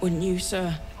help, wouldn't you,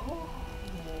 sir? Oh.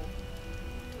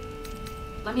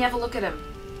 Let me have a look at him.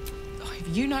 If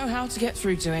you know how to get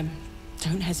through to him,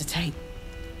 don't hesitate.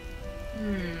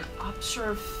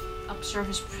 Observe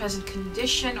his present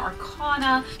condition,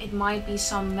 arcana. It might be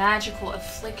some magical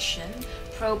affliction.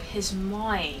 Probe his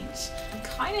mind. I'm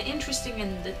kind of interested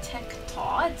in the tech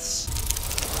thoughts.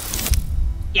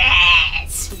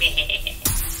 Yes!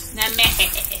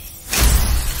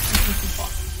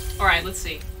 Alright, let's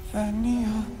see.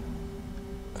 Nathaniel.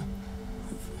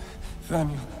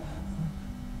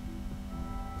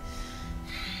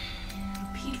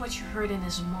 Repeat what you heard in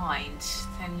his mind,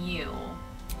 Nathaniel.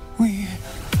 We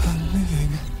are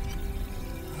living.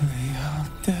 We are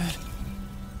dead.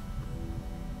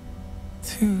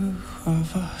 Two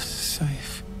of us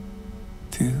safe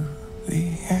to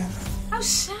the end. How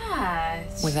sad.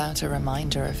 Without a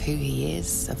reminder of who he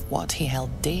is, of what he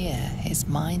held dear, his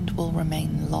mind will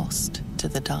remain lost to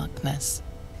the darkness.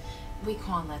 We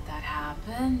can't let that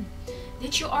happen.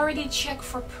 Did you already check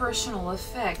for personal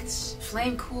effects?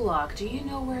 Flame Kulak, do you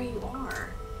know where you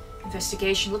are?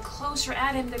 Investigation, look closer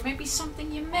at him. There may be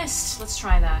something you missed. Let's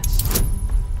try that.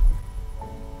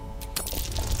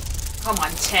 Come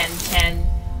on, 10.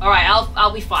 Alright,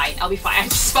 I'll be fine. I'll be fine.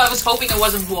 I was hoping it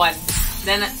wasn't 1.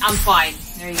 Then I'm fine.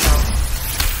 There you go.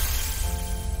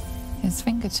 His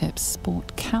fingertips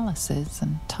sport calluses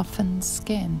and toughened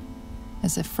skin,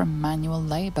 as if from manual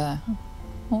labor,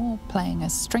 or playing a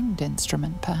stringed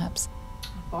instrument, perhaps.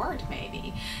 A bard,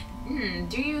 maybe.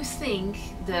 Do you think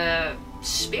the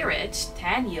spirit,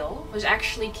 Daniel, was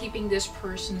actually keeping this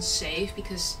person safe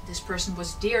because this person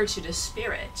was dear to the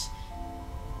spirit?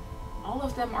 All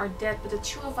of them are dead, but the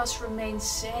 2 of us remain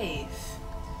safe.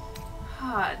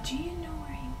 Do you know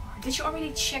where you are? Did you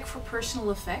already check for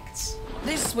personal effects?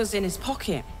 This was in his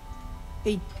pocket.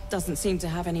 He doesn't seem to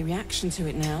have any reaction to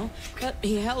it now, but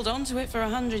he held on to it for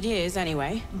 100 years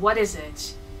anyway. What is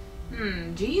it?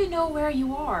 Do you know where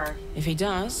you are? If he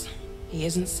does, he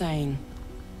isn't sane.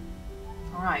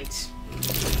 Alright.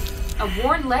 A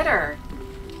worn letter.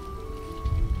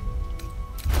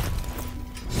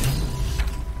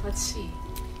 Let's see.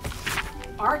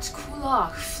 Art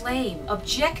Kulak, Flame.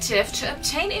 Objective to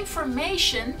obtain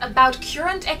information about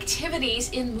current activities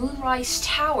in Moonrise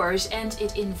Towers and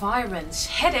its environs.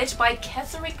 Headed by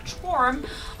Ketheric Torm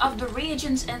of the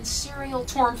Regents and Serial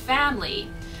Torm family.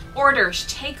 Orders: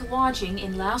 take lodging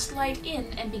in Last Light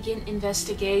Inn and begin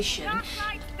investigation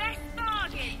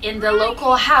in the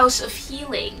local house of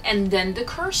healing. And then the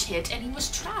curse hit and he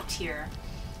was trapped here.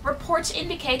 Reports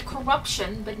indicate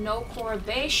corruption, but no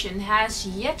correlation has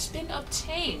yet been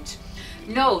obtained.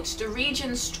 Note, the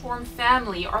Regent's Storm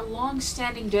family are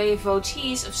long-standing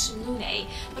devotees of Selune,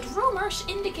 but rumors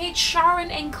indicate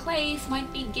Sharon Enclave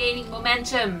might be gaining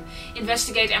momentum.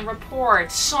 Investigate and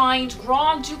report. Signed,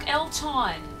 Grand Duke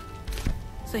Elton.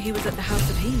 So he was at the House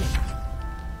of Healing.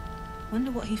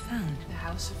 Wonder what he found. The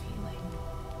House of Healing.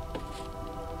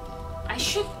 I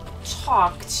should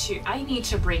talk to... I need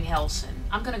to bring Helson.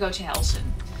 I'm gonna go to Helson.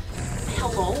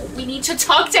 Hello? We need to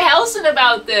talk to Helson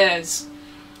about this!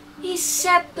 He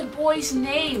said the boy's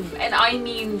name, and I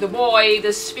mean the boy,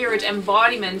 the spirit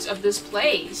embodiment of this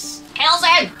place.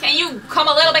 Helson! Can you come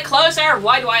a little bit closer?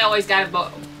 Why do I always gotta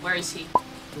where is he?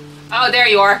 Oh, there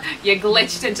you are. You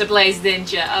glitched into place,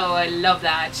 didn't you? Oh, I love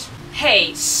that.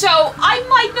 Hey, so I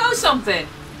might know something.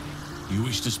 You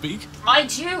wish to speak? I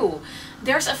do.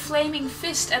 There's a flaming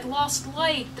fist at Lost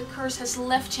Light. The curse has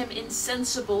left him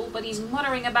insensible, but he's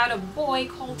muttering about a boy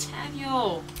called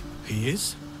Daniel. He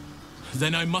is?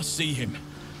 Then I must see him.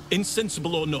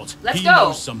 Insensible or not, Let's he go.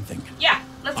 knows something. Yeah,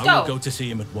 let's I go. will go to see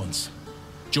him at once.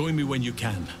 Join me when you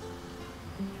can.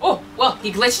 Oh, well,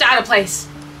 he glitched out of place.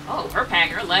 Oh,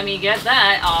 Herpanger, let me get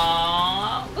that.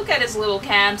 Aww, look at his little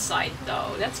campsite,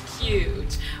 though. That's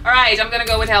cute. Alright, I'm gonna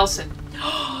go with Helson.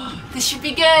 This should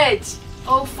be good.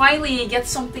 Oh, finally he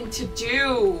gets something to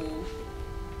do.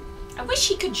 I wish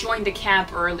he could join the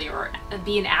camp earlier and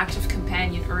be an active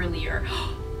companion earlier.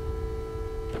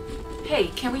 Hey,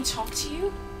 can we talk to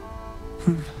you?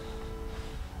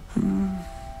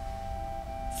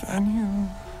 Daniel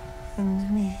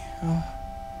and me are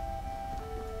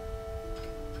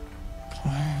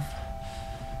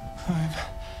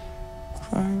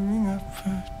climbing up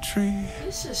a tree.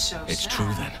 This is so It's sad.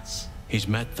 true then. He's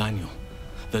met Daniel.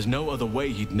 There's no other way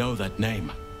he'd know that name.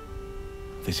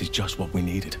 This is just what we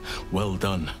needed. Well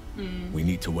done. We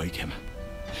need to wake him.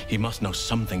 He must know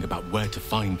something about where to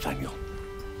find Daniel.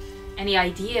 Any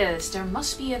ideas? There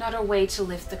must be another way to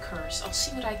lift the curse. I'll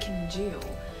see what I can do.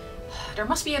 There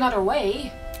must be another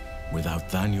way. Without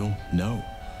Daniel, no.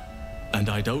 And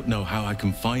I don't know how I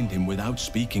can find him without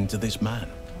speaking to this man.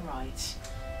 Right.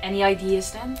 Any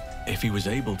ideas then? If he was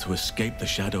able to escape the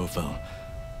Shadowfell,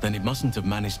 then it mustn't have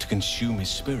managed to consume his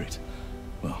spirit.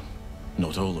 Well,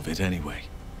 not all of it anyway.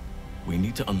 We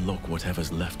need to unlock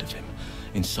whatever's left of him,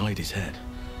 inside his head.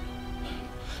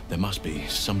 There must be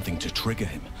something to trigger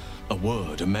him. A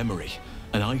word, a memory,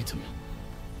 an item.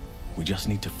 We just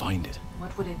need to find it.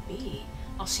 What would it be?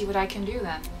 I'll see what I can do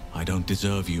then. I don't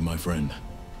deserve you, my friend.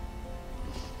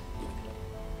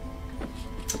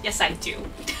 Yes, I do.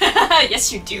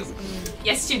 Yes, you do.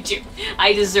 Yes, you do.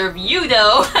 I deserve you,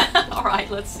 though. Alright,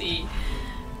 let's see.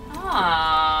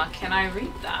 Can I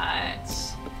read that?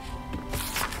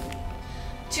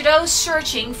 To those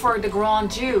searching for the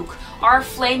Grand Duke, our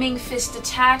Flaming Fist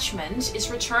detachment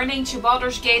is returning to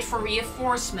Baldur's Gate for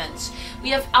reinforcements. We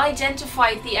have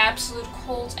identified the Absolute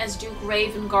Cult as Duke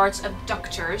Ravengard's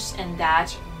abductors, and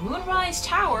that Moonrise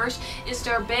Towers is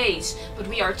their base, but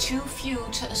we are too few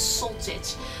to assault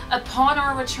it. Upon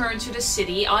our return to the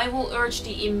city, I will urge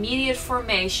the immediate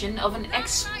formation of an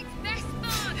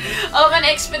of an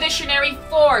expeditionary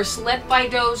force led by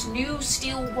those new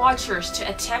Steel Watchers to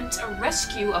attempt a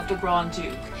rescue of the Grand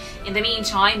Duke. In the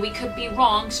meantime, we could be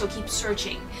wrong, so keep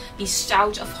searching. Be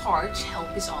stout of heart,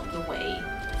 help is on the way.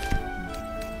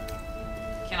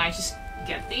 Can I just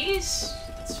get these?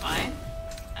 That's fine.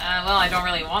 Well, I don't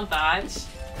really want that.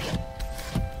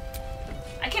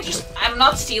 I can just... I'm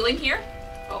not stealing here.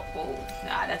 Oh, whoa.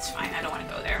 Nah, that's fine. I don't want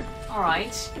to go there.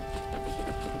 Alright.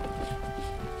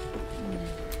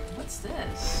 What's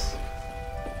this?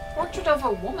 Portrait of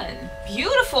a woman.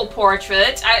 Beautiful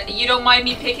portrait. You don't mind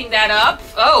me picking that up?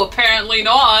 Oh, apparently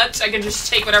not. I can just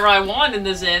take whatever I want in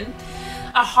this inn.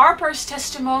 A Harper's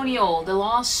testimonial, the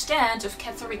last stand of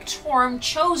Ketheric Torm,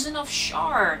 chosen of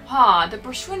Shar. The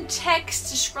pursuant text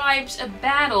describes a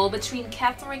battle between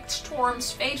Ketheric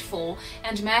Torm's faithful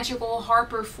and magical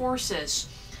Harper forces.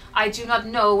 I do not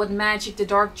know what magic the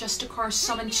Dark Justicar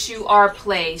summoned to our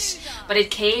place, but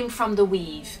it came from the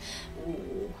Weave.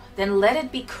 Ooh. Then let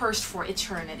it be cursed for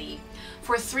eternity.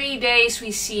 For 3 days we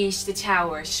sieged the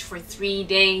towers, for 3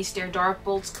 days their dark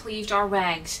bolts cleaved our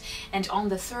ranks, and on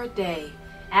the 3rd day,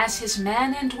 as his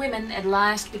men and women at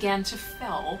last began to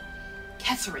fall,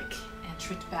 Ketheric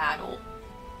entered battle.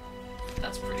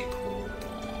 That's pretty cool.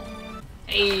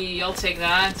 Hey, I'll take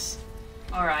that.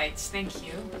 Alright, thank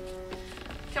you.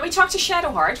 Can we talk to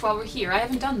Shadowheart while we're here? I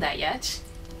haven't done that yet.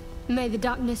 May the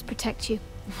darkness protect you.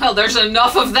 Well, there's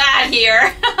enough of that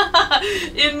here.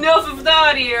 Enough of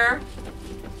that here.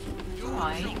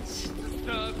 Right.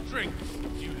 Serve drink,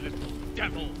 you little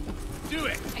devil. Do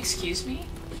it. Excuse me?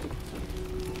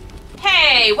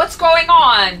 Hey, what's going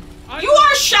on? You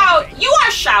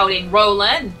are shouting,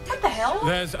 Roland. What the hell?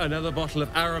 There's another bottle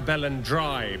of Arabellan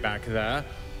Dry back there.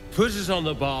 Put it on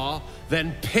the bar,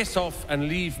 then piss off and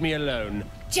leave me alone.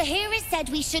 Jaheira said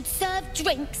we should serve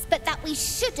drinks, but that we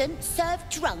shouldn't serve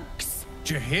drunks.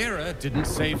 Jaheira didn't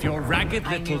save your ragged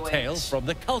little tail from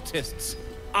the cultists.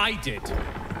 I did.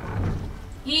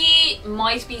 He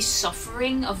might be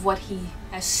suffering of what he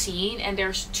has seen, and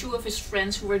there's 2 of his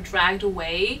friends who were dragged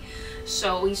away,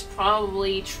 so he's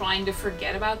probably trying to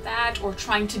forget about that or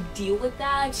trying to deal with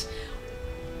that.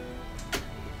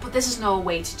 But this is no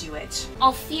way to do it.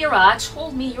 Alfira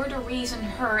told me you're the reason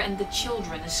her and the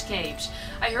children escaped.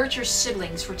 I heard your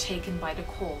siblings were taken by the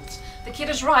cold. The kid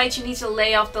is right, you need to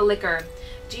lay off the liquor.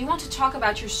 Do you want to talk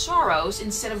about your sorrows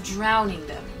instead of drowning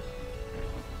them?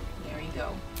 There you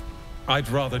go. I'd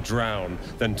rather drown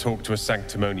than talk to a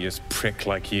sanctimonious prick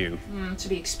like you. To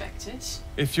be expected.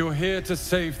 If you're here to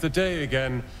save the day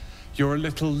again, you're a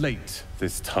little late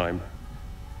this time.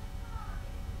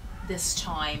 This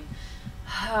time.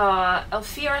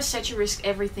 Alfira said you risk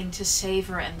everything to save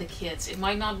her and the kids. It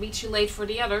might not be too late for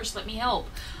the others. Let me help.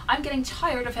 I'm getting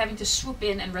tired of having to swoop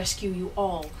in and rescue you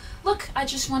all. Look, I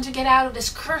just want to get out of this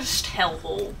cursed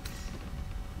hellhole.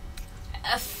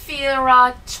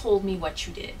 Alfira told me what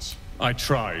you did. I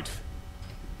tried.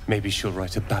 Maybe she'll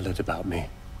write a ballad about me.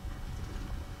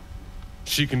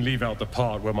 She can leave out the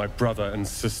part where my brother and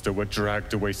sister were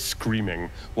dragged away screaming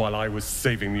while I was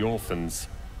saving the orphans.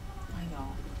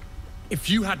 If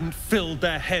you hadn't filled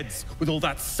their heads with all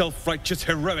that self-righteous,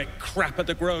 heroic crap at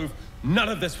the Grove, none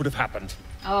of this would have happened.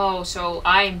 Oh, so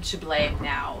I'm to blame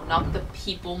now. Not the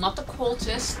people, not the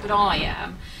cultists, but I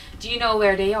am. Do you know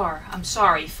where they are? I'm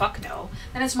sorry, fuck no.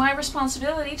 Then it's my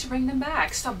responsibility to bring them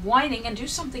back. Stop whining and do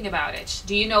something about it.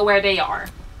 Do you know where they are?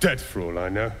 Dead for all I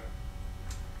know.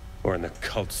 Or in the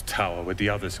cult's tower with the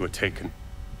others who were taken.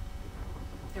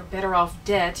 They're better off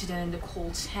dead than in the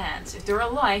cult's hands. If they're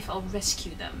alive, I'll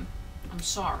rescue them. I'm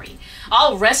sorry.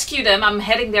 I'll rescue them. I'm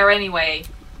heading there anyway.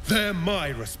 They're my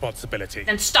responsibility.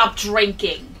 Then stop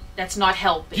drinking. That's not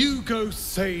helping. You go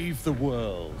save the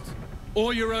world.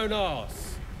 Or your own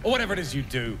arse. Or whatever it is you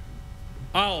do.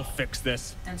 I'll fix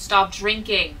this. Then stop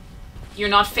drinking. You're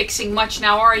not fixing much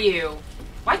now, are you?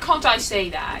 Why can't I say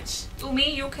that?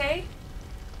 Umi, you okay?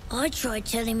 I tried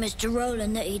telling Mr.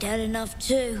 Roland that he'd had enough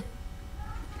too.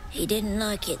 He didn't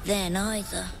like it then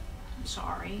either. I'm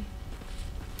sorry.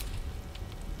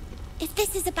 If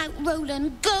this is about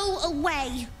Roland, go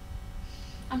away!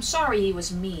 I'm sorry he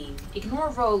was mean. Ignore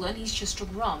Roland, he's just a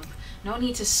grump. No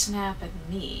need to snap at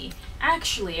me.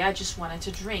 Actually, I just wanted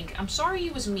to drink. I'm sorry he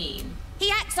was mean.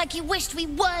 He acts like he wished we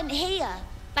weren't here.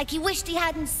 Like he wished he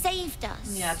hadn't saved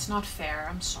us. Yeah, it's not fair.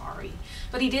 I'm sorry.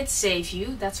 But he did save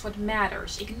you. That's what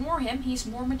matters. Ignore him. He's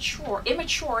more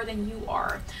immature than you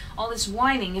are. All this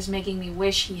whining is making me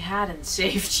wish he hadn't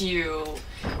saved you.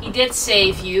 He did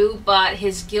save you, but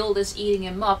his guilt is eating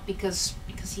him up because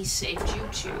he saved you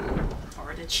too. Or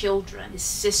remember, the children, his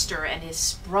sister and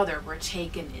his brother were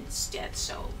taken instead,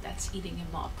 so that's eating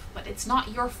him up. But it's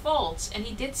not your fault, and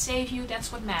he did save you,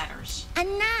 that's what matters.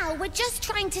 And now we're just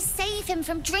trying to save him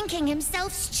from drinking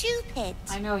himself stupid.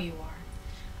 I know you are.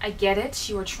 I get it,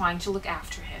 you are trying to look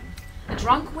after him. A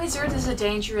drunk wizard is a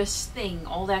dangerous thing.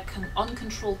 All that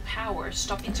uncontrolled power.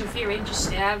 Stop interfering, just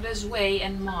stay out of his way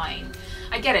and mine.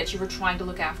 I get it, you were trying to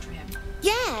look after him.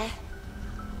 Yeah.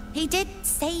 He did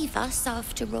save us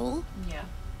after all. Yeah.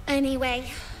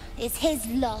 Anyway, it's his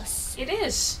loss. It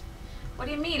is. What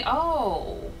do you mean?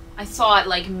 Oh. I thought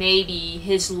like maybe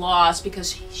his loss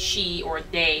because she or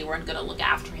they weren't gonna look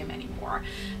after him anymore.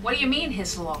 What do you mean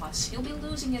his loss? He'll be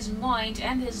losing his mind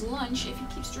and his lunch if he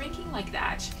keeps drinking like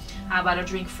that. How about a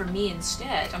drink for me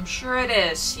instead? I'm sure it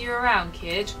is. See you around,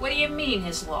 kid. What do you mean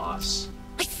his loss?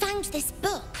 I found this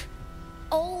book.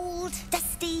 Old,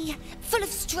 dusty, full of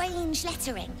strange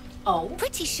lettering. Oh?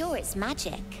 Pretty sure it's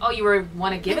magic. Oh, you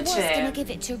want to give it to him? I was gonna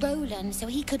give it to Roland so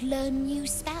he could learn new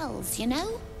spells, you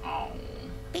know? Oh.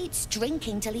 Beats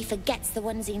drinking till he forgets the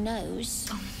ones he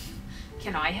knows.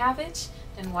 Can I have it?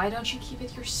 Then why don't you keep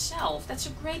it yourself? That's a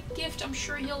great gift. I'm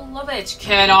sure you'll love it.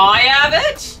 Can I have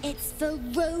it? It's for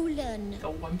Roland.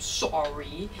 Oh, I'm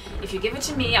sorry. If you give it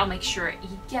to me, I'll make sure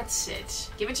he gets it.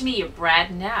 Give it to me, you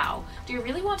brat, now. Do you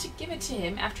really want to give it to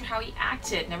him after how he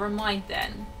acted? Never mind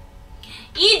then.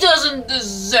 He doesn't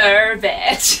deserve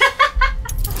it.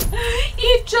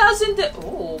 He doesn't.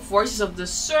 Oh, Voices of the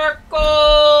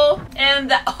Circle. And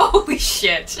the. Holy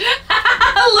shit.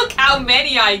 Look how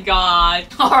many I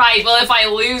got. Alright, well, if I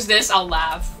lose this, I'll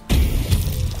laugh.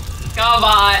 Come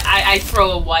on. I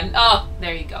throw a 1. Oh,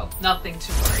 there you go. Nothing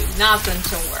to worry. Nothing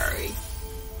to worry.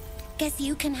 Guess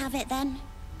you can have it then.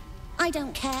 I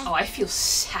don't care. Oh, I feel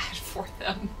sad for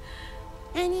them.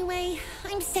 Anyway,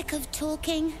 I'm sick of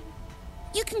talking.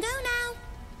 You can go now.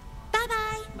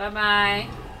 Bye-bye. Bye-bye.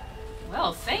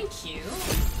 Well, thank you.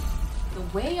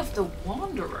 The Way of the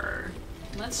Wanderer.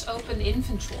 Let's open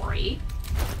inventory.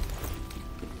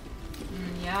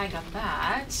 Yeah, I got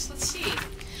that. Let's see.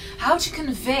 How to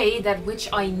convey that which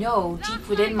I know deep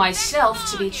within myself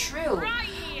to be true.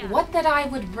 What that I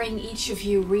would bring each of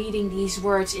you reading these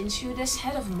words into this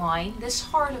head of mine, this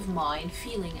heart of mine,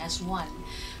 feeling as one.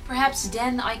 Perhaps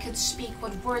then I could speak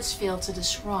what words fail to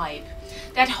describe.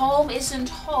 That home isn't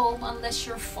home unless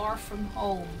you're far from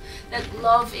home. That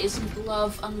love isn't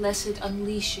love unless it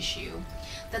unleashes you.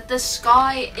 That the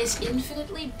sky is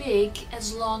infinitely big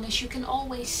as long as you can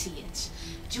always see it.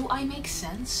 Do I make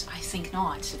sense? I think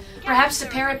not. Perhaps the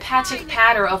peripatetic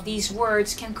patter of these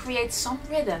words can create some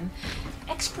rhythm,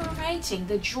 explorating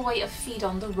the joy of feet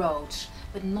on the road,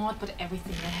 but not put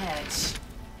everything ahead.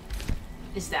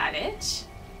 Is that it?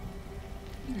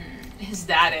 Is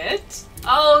that it?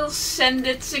 I'll send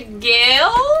it to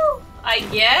Gale, I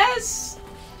guess?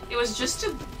 It was just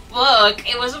a book.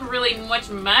 It wasn't really much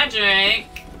magic.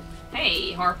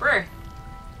 Hey, Harper.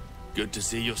 Good to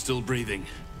see you're still breathing.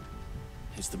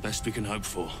 It's the best we can hope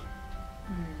for.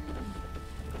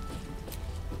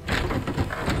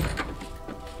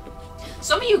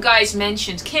 Some of you guys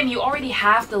mentioned, Kim, you already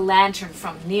have the lantern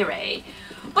from Nire.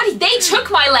 But they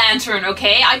took my lantern,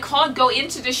 okay? I can't go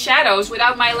into the shadows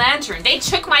without my lantern. They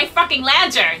took my fucking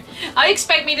lantern. How do you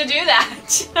expect me to do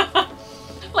that?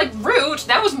 Like, rude.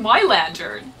 That was my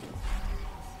lantern.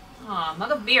 Aw,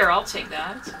 mug of beer. I'll take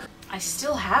that. I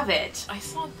still have it. I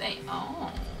thought they...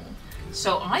 Oh.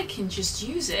 So I can just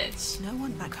use it. No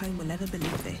one back home will ever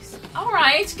believe this.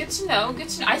 Alright, good to know, good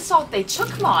to know. I thought they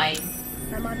took mine.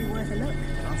 That might be worth a look.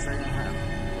 I'll say I have.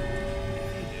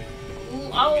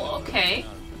 Oh, okay.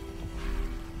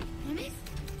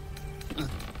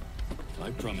 I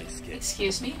promise, kid.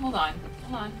 Excuse me, hold on,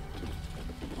 hold on.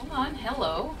 Hold on,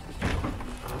 hello.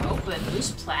 Open,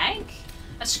 loose plank?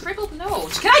 A scribbled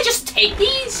note. Can I just take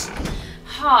these?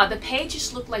 Ha, the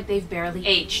pages look like they've barely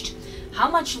aged. How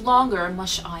much longer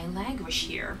must I languish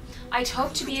here? I'd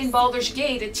hoped to be in Baldur's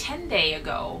Gate a 10-day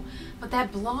ago, but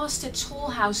that blasted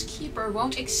tollhouse keeper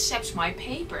won't accept my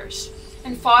papers.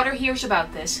 And father hears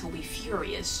about this, he'll be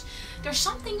furious. There's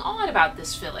something odd about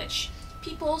this village.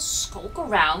 People skulk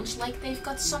around like they've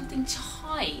got something to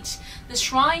hide. The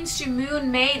shrines to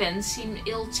Moon Maiden seem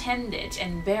ill-tended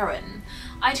and barren.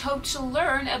 I'd hoped to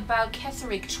learn about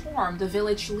Ketheric Torm, the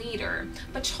village leader,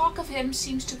 but talk of him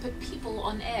seems to put people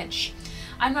on edge.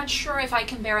 I'm not sure if I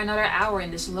can bear another hour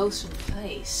in this loathsome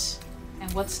place.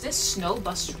 And what's this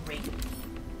snowbust ring?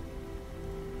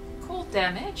 Cold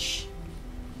damage.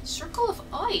 Circle of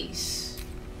ice.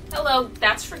 Hello,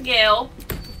 that's for Gale.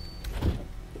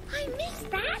 I missed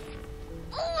that.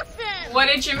 Awesome! What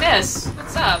did you miss?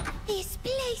 What's up? This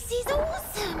place is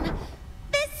awesome.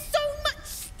 There's so much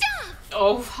stuff.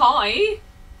 Oh, hi.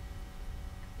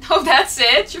 Oh, that's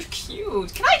it? You're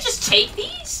cute. Can I just take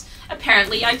these?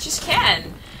 Apparently I just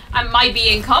can. I might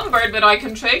be encumbered, but I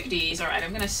can take these. Alright,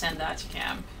 I'm gonna send that to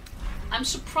camp. I'm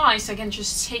surprised I can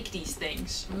just take these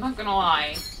things. I'm not gonna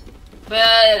lie. But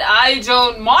I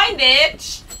don't mind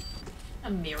it.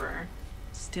 A mirror.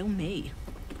 Still me.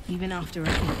 Even after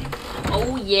everything.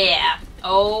 Oh yeah.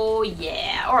 Oh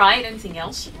yeah. Alright, anything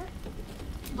else here?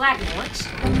 Blackboard.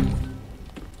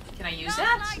 Can I use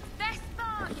that?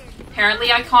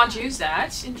 Apparently I can't use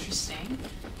that. Interesting.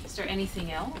 Is there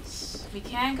anything else? We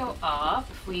can go up.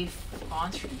 We've gone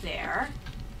through there.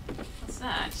 What's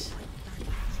that?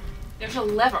 There's a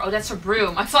lever. Oh, that's a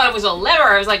broom. I thought it was a lever.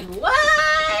 I was like,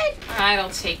 what? Alright, I'll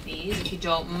take these if you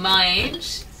don't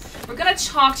mind. We're gonna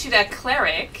talk to that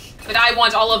cleric. But I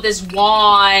want all of this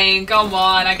wine. Come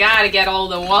on, I gotta get all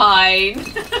the wine.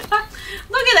 Look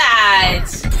at that.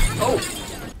 Oh.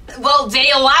 Well, they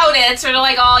allowed it. So they're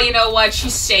like, oh, you know what? She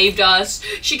saved us.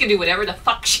 She can do whatever the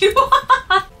fuck she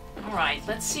wants. Alright,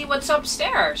 let's see what's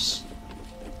upstairs.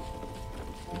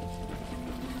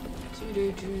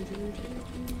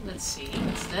 Let's see,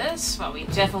 what's this? Well, we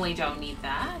definitely don't need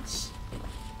that.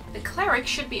 The cleric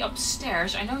should be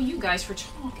upstairs. I know you guys were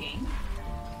talking.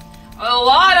 A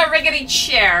lot of rickety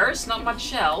chairs, not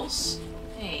much else.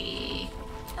 Hey.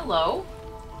 Hello.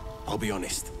 I'll be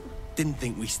honest. Didn't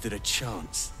think we stood a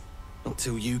chance. Not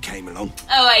till you came along.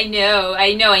 Oh, I know,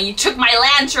 and you took my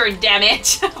lantern, damn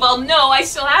it! Well, no, I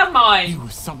still have mine! He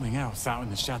was something else out in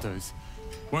the shadows.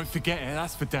 Won't forget it,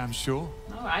 that's for damn sure.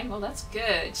 Alright, well that's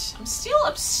good. I'm still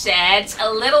upset,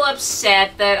 a little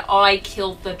upset that I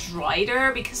killed the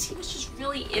Drider because he was just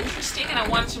really interesting and I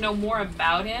wanted to know more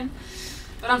about him.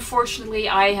 But unfortunately,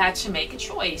 I had to make a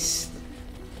choice.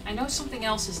 I know something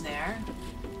else is there.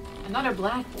 Another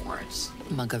blackboard.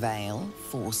 Mug of ale,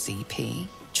 4 CP.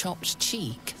 Chopped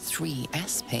cheek, 3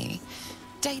 SP.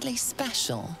 Daily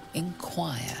special,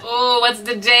 inquire. Oh, what's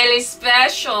the daily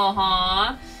special,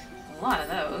 huh? A lot of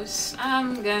those.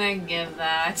 I'm gonna give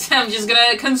that. I'm just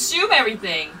gonna consume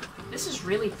everything. This is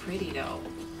really pretty, though.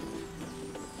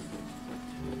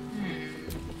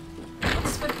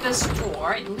 What's with this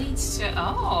door? It leads to...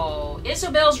 Oh,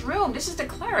 Isabel's room. This is the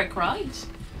cleric, right?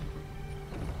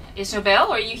 Isabel,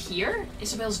 are you here?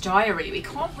 Isabel's diary. We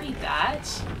can't read that.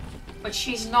 But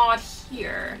she's not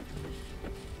here.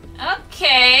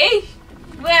 Okay.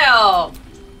 Well.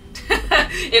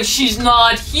 If she's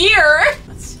not here.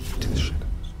 Let's see.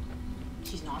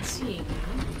 She's not seeing me.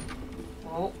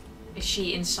 Oh. Is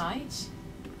she inside?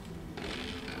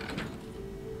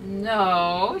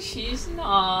 No, she's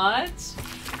not.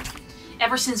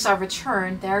 Ever since I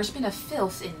returned, there's been a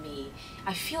filth in me.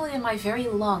 I feel it in my very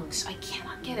lungs. I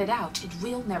cannot get it out. It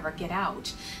will never get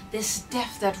out. This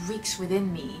death that reeks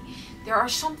within me. There are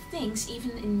some things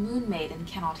even in Moon Maiden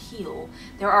cannot heal.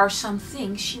 There are some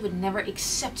things she would never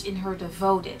accept in her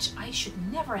devoted. I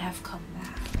should never have come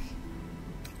back.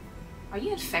 Are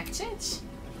you infected?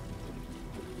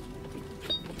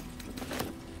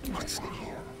 What's new?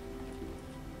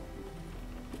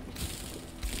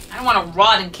 I don't want a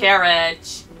rotten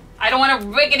carriage. I don't want a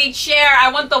rickety chair.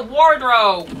 I want the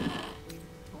wardrobe.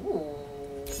 Ooh.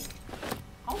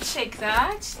 I'll take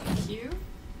that. Thank you.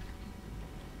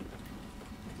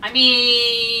 I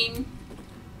mean...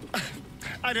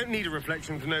 I don't need a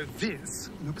reflection to know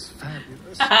this looks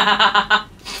fabulous.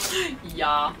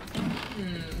 Yeah.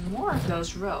 More of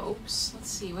those robes.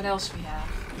 Let's see, what else we have?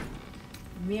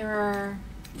 Mirror.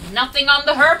 Nothing on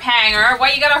the herp hanger.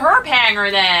 Why you got a herp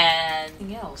hanger then?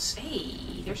 Anything else?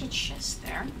 Hey, there's a chest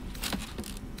there.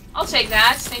 I'll take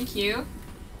that, thank you.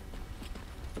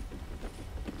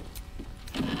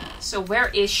 So where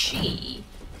is she?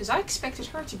 Because I expected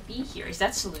her to be here. Is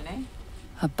that Selune?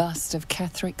 A bust of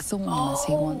Catherick Thorn as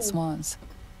he once was.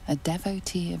 A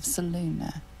devotee of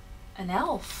Seluna. An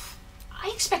elf. I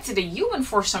expected a human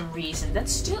for some reason.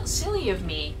 That's still silly of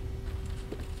me.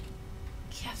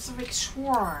 Catherick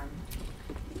Swarm.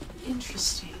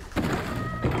 Interesting.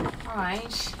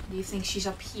 Alright. Do you think she's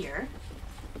up here?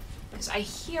 Because I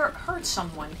heard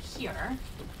someone here.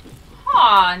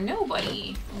 Ah,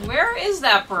 nobody. Where is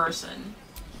that person?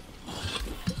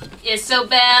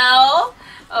 Isabel?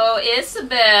 Oh,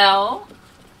 Isabel.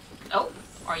 Oh,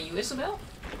 are you Isabel?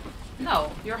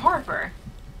 No, you're Harper.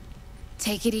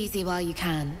 Take it easy while you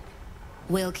can.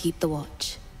 We'll keep the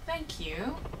watch. Thank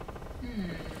you.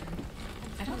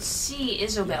 I don't see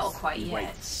Isabel quite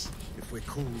yet. If we're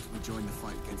called, we join the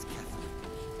fight against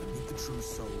Catherine. Meet the true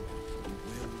soul, and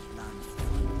we'll land.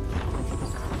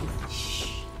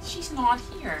 Shh, she's not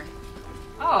here.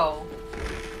 Oh,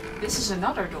 this is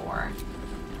another door.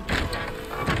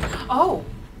 Oh.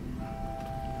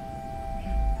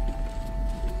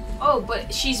 Oh,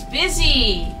 but she's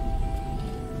busy.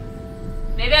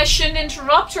 Maybe I shouldn't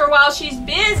interrupt her while she's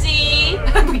busy.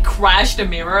 We crashed a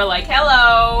mirror like,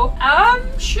 hello.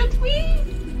 Should we?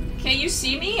 Can you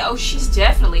see me? Oh, she's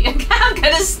definitely... I'm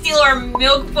gonna steal her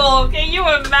milk bowl. Can you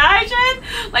imagine?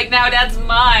 Like, now that's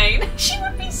mine. She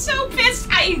would be so pissed.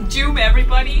 I doom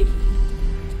everybody.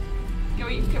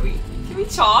 Can we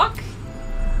talk?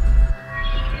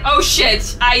 Oh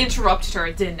shit, I interrupted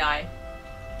her, didn't I?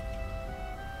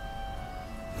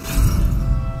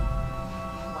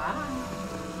 Wow.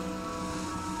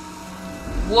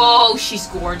 Whoa, she's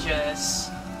gorgeous.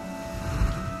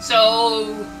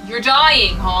 So, you're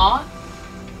dying, huh?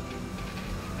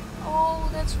 Oh,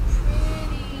 that's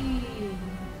pretty.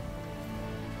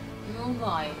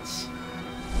 Moonlight.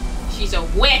 She's a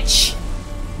witch!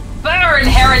 Burn,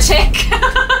 heretic!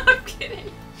 I'm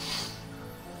kidding.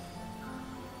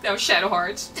 That was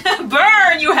Shadowheart.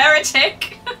 Burn, you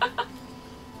heretic!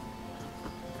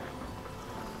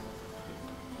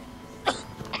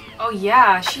 Oh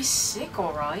yeah, she's sick,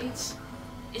 alright.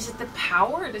 Is it the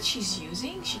power that she's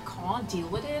using? She can't deal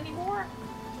with it anymore?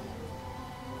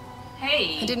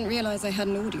 Hey. I didn't realize I had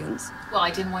an audience. Well,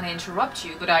 I didn't want to interrupt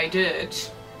you, but I did.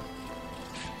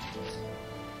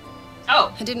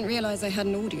 Oh. I didn't realize I had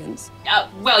an audience.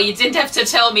 Well, you didn't have to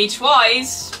tell me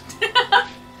twice.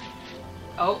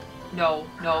 Oh, no,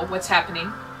 what's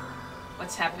happening?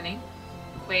 What's happening?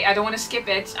 Wait, I don't want to skip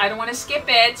it. I don't want to skip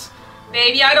it.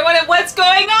 Baby, I don't want to... What's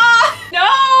going on?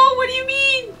 No, what do you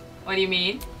mean? What do you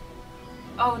mean?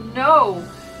 Oh, no.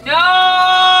 No!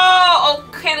 Oh,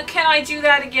 can I do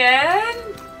that again?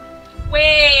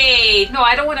 Wait, no,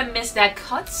 I don't want to miss that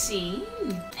cutscene.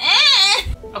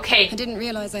 Okay. I didn't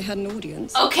realize I had an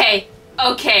audience. Okay,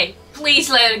 please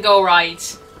let it go right.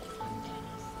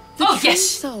 The oh, true yes!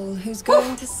 soul who's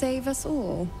going to save us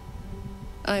all.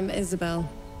 I'm Isabel.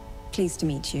 Pleased to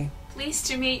meet you. Pleased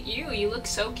to meet you. You look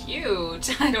so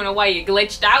cute. I don't know why you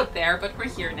glitched out there, but we're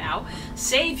here now.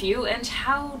 Save you, and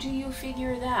how do you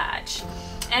figure that?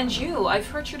 And you, I've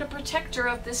heard you're the protector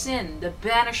of this inn, the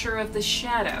banisher of the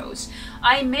shadows.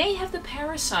 I may have the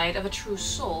parasite of a true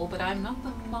soul, but I'm not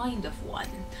the mind of one.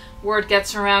 Word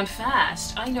gets around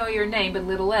fast. I know your name, but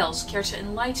little else. Care to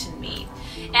enlighten me?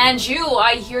 And you,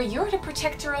 I hear you're the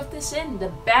protector of this inn,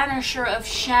 the banisher of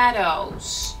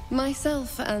shadows.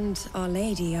 Myself and Our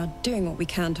Lady are doing what we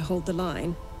can to hold the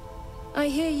line. I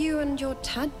hear you and your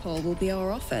tadpole will be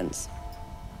our offense.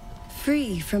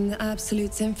 Free from the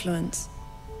Absolute's influence,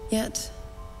 yet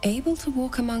able to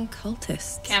walk among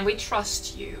cultists. Can we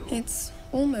trust you? It's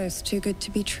almost too good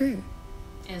to be true.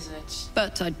 Is it?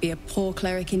 But I'd be a poor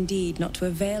cleric indeed not to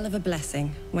avail of a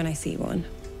blessing when I see one.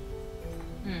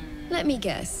 Let me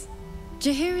guess.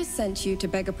 Jaheira sent you to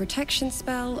beg a protection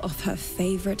spell off her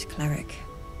favorite cleric.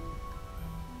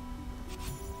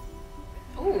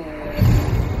 Ooh.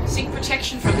 Seek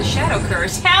protection from the shadow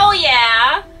curse. Hell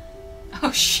yeah!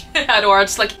 Oh shit,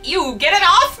 Edward's like, ew, get it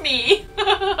off me!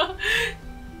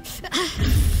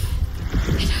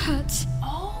 It hurts.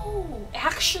 Oh,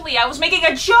 actually, I was making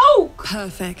a joke!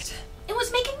 Perfect. It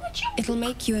was making a joke. It'll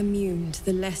make you immune to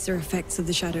the lesser effects of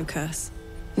the shadow curse,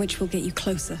 which will get you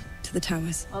closer to the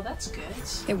towers. Oh, that's good.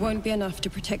 It won't be enough to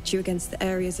protect you against the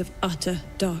areas of utter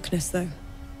darkness, though,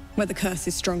 where the curse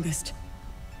is strongest.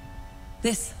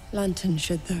 This lantern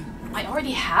should, though. I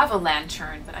already have a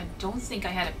lantern, but I don't think I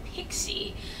had a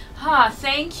pixie. Ah,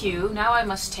 thank you. Now I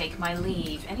must take my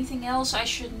leave. Anything else I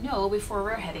should know before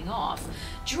we're heading off?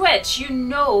 Druid, you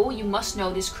must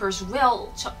know this curse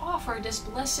well to offer this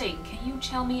blessing. Can you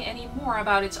tell me any more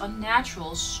about its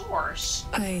unnatural source?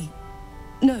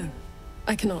 No,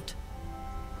 I cannot.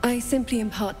 I simply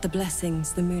impart the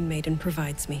blessings the Moon Maiden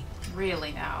provides me.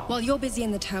 Really now? While you're busy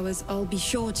in the towers, I'll be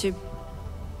sure to...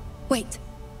 Wait.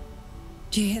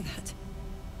 Do you hear that?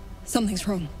 Something's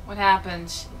wrong. What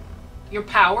happened? Your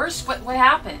powers? What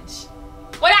happened?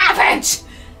 What happened?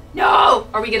 No!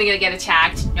 Are we gonna get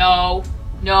attacked? No.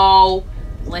 No.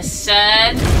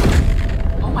 Listen.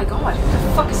 Oh my god, what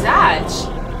the fuck is that?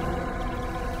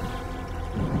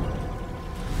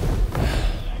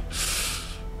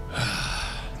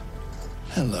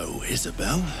 Hello,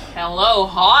 Isabel. Hello,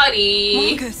 hottie.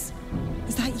 Marcus,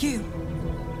 is that you?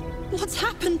 What's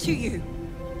happened to you?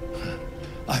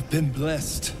 I've been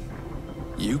blessed.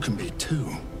 You can be too.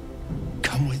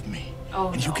 Come with me.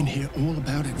 Oh, and you can hear all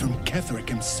about it from Ketheric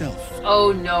himself.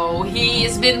 Oh no, he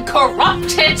has been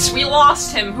corrupted! We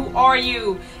lost him! Who are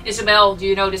you? Isabel, do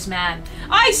you know this man?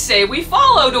 I say we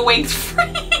follow the winged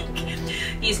freak!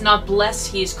 He's not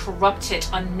blessed, he is corrupted,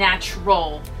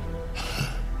 unnatural.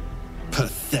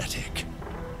 Pathetic.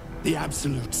 The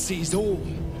Absolute sees all,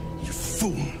 you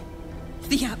fool.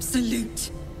 The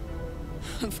Absolute.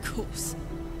 Of course.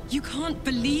 You can't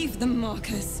believe them,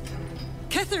 Marcus.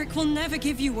 Ketherick will never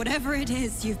give you whatever it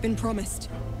is you've been promised.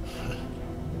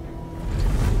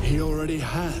 He already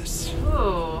has.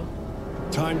 Ooh.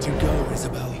 Time to go,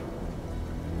 Isabel.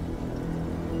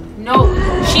 No,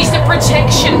 she's the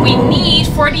protection we need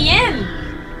for the inn.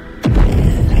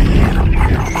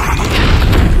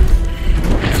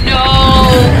 No,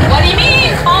 what do you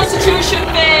mean? Constitution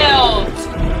failed.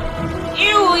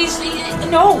 Ew,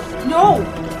 no.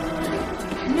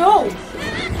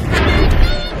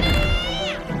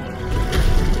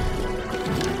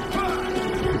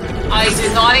 I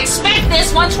did not expect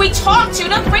this once we talked to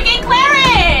the freaking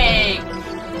cleric!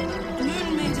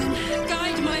 Moon Maiden,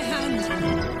 guide my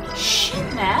hand.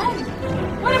 Shit, man.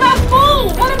 What about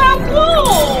Bull? What about Bull?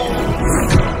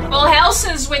 Well,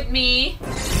 Helson's with me.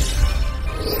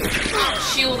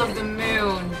 Shield of the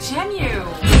Moon. Damn you.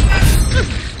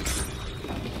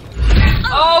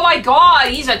 Oh my god,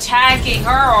 he's attacking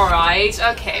her, alright.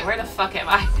 Okay, where the fuck am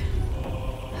I?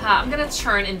 I'm gonna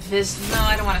turn invisible. No,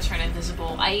 I don't want to turn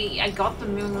invisible. I got the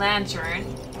moon lantern.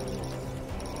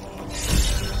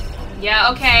 Yeah,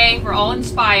 okay, we're all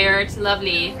inspired.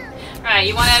 Lovely. Alright,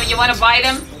 you wanna bite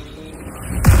him?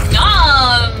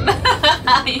 Nom!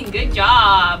 Good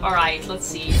job. Alright, let's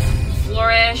see.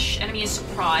 Flourish. Enemy is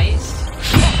surprised.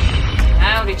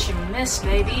 How did you miss,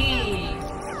 baby?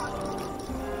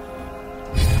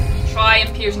 Try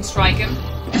and piercing strike him.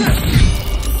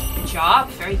 Good job.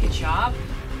 Very good job.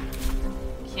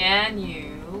 Can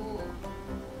you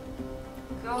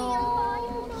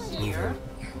go here?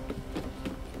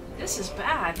 This is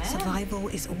bad, man. Survival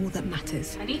is all that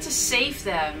matters. I need to save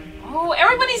them. Oh,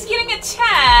 everybody's getting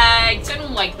attacked. I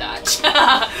don't like that.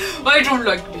 I don't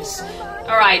like this.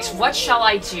 Alright, what shall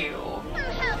I do?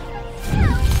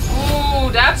 Oh,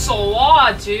 that's a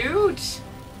lot, dude.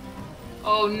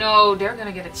 Oh no, they're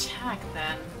gonna get attacked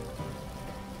then.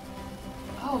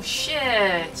 Oh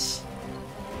shit.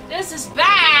 This is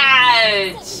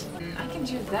bad! I can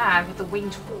do that with the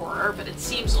winged horror, but it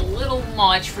seems a little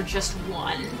much for just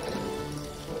one.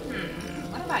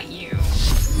 What about you?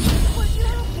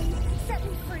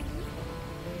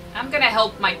 I'm gonna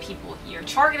help my people here.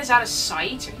 Target is out of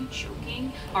sight. Are you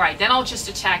joking? Alright, then I'll just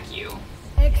attack you.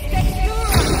 There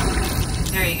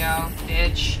you go,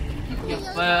 bitch. You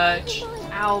bitch.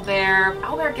 Owlbear.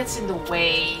 Owlbear gets in the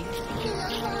way.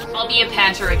 I'll be a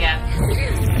panther again.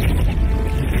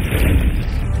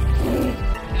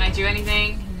 Can I do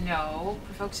anything? No.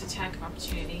 Provokes attack of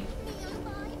opportunity.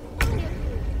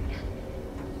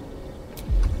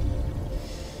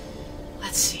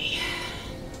 Let's see.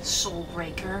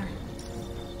 Soulbreaker.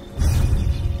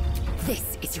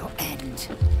 This is your end.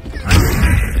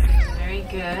 Very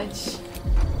good.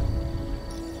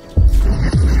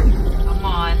 Come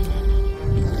on.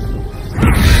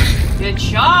 Good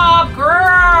job,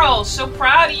 girl! So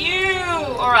proud of you!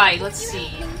 Alright, let's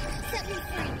see.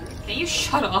 Can you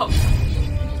shut up?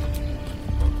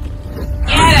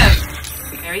 Get him!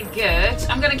 Very good.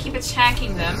 I'm gonna keep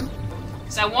attacking them.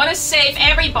 Because I want to save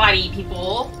everybody,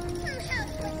 people.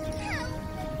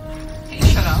 Okay,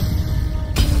 shut up.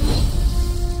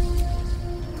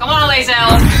 Come on,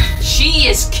 Lae'zel. She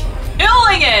is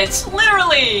killing it!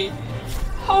 Literally!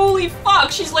 Holy fuck,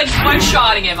 she's like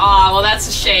one-shotting him. Ah, well that's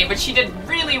a shame, but she did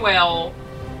really well.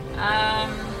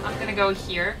 I'm gonna go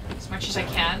here as much as I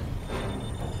can.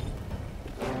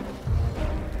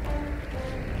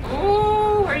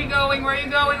 Ooh, where are you going? Where are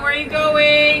you going? Where are you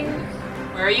going?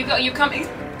 Where are you go? You coming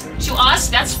to us?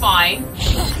 That's fine.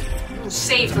 Ooh,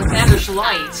 saved with Nether's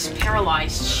light.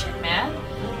 Paralyzed. Shit, man.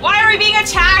 Why are we being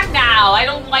attacked now? I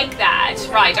don't like that.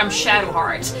 Right, I'm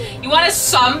Shadowheart. You want a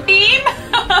sunbeam?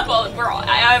 Well,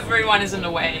 everyone is in the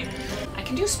way. I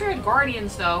can do Spirit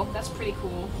Guardians, though. That's pretty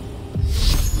cool.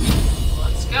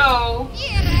 Let's go.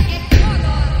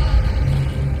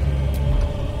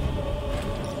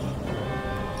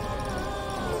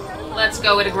 Let's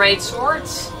go with a Great Sword.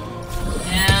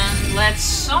 And let's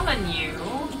summon you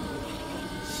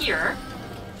here.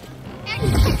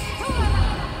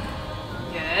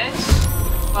 Good.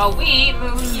 While we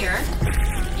move here.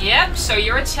 Yep, so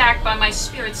you're attacked by my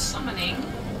spirit summoning.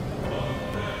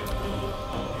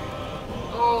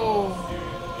 Oh.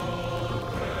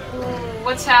 Oh,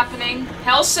 what's happening?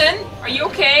 Helson? Are you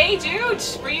okay, dude?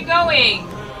 Where are you going?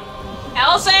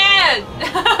 Helson!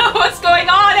 What's going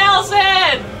on,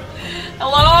 Helson?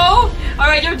 Hello?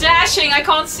 Alright, you're dashing. I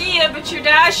can't see you, but you're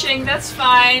dashing. That's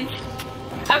fine.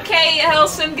 Okay,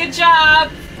 Helson, good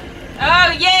job.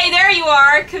 Oh, yay, there you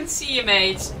are. Couldn't see you,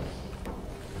 mate.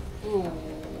 Ooh.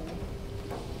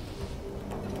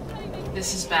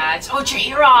 this is bad. Oh,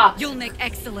 Jaheira! You'll make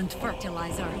excellent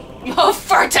fertilizer. Oh,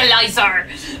 fertilizer!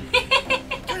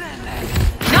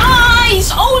 Nice!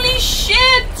 Holy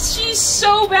shit! She's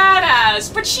so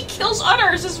badass! But she kills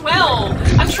others as well!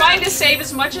 I'm trying to save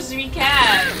as much as we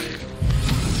can.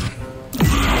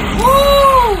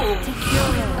 Woo!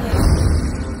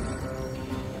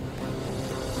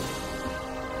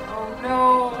 Oh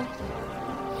no.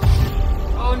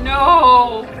 Oh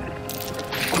no!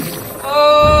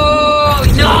 Oh,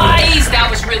 nice! That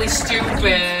was really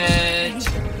stupid.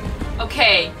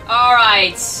 Okay,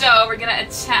 alright, so we're gonna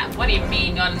attack. What do you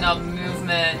mean, not enough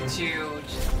movement, dude?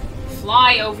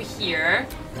 Fly over here.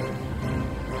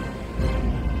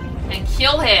 And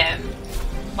kill him.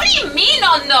 What do you mean,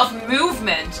 not enough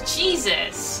movement?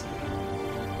 Jesus.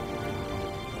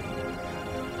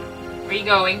 Where are you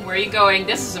going? Where are you going?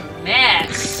 This is a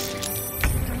mess.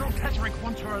 General Kettering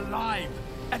wants her alive.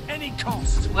 At any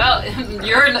cost. Well,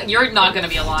 you're not gonna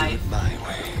be alive.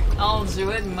 I'll do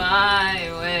it my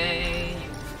way, you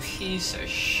piece of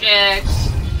shit.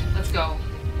 Let's go.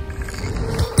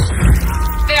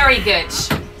 Very good.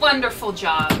 Wonderful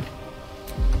job.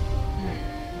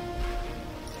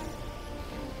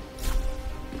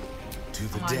 To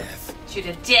the death. To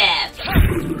the death.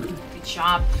 Good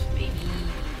job, baby.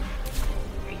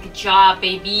 Very good job,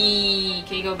 baby.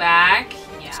 Can you go back?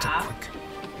 Yeah.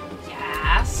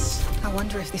 Yes. I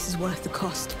wonder if this is worth the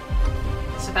cost.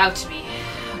 It's about to be.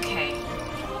 Okay.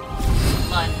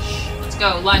 Lunge. Let's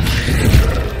go, lunge.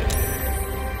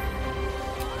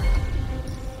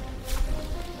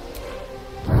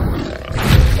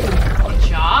 Good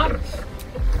job.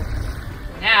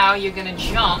 Now you're gonna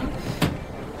jump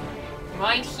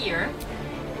right here.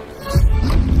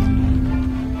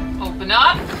 Open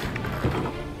up.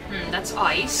 That's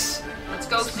ice. Let's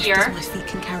go here. My feet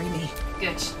can carry me.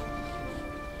 Good.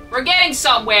 We're getting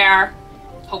somewhere.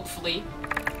 Hopefully.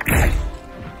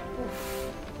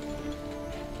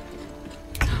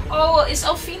 Oh, is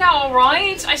Elfina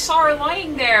alright? I saw her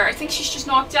lying there. I think she's just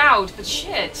knocked out, but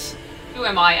shit. Who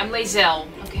am I? I'm Lae'zel.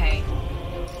 Okay.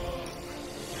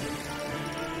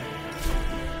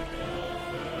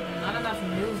 Not enough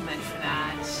movement for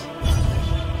that.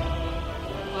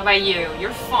 What about you?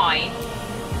 You're fine.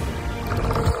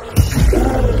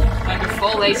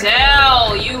 Wonderful,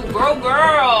 Lae'zel! You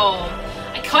girl!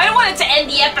 I kind of wanted to end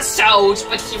the episode,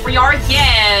 but here we are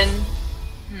again.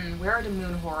 Where are the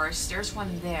moon horrors? There's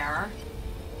one there.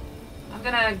 I'm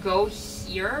gonna go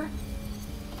here.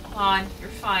 Come on, you're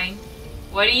fine.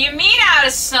 What do you mean out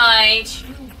of sight?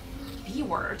 B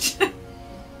word.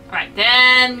 Alright,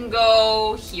 then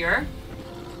go here.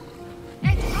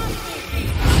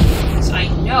 So I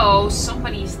know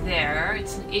somebody's there.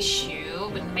 It's an issue,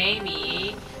 but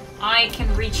maybe I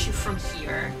can reach you from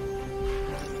here.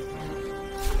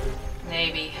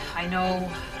 Maybe. I know.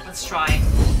 Let's try.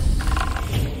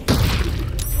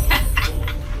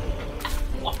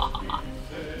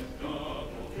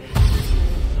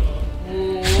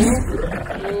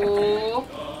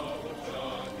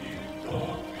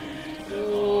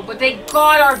 Ooh, but they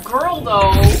got our girl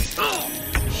though.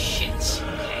 Shit.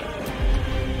 Okay.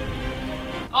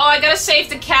 Oh, I gotta save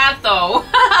the cat though.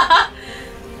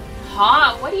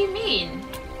 Huh? What do you mean?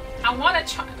 I wanna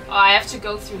try. Oh, I have to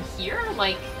go through here?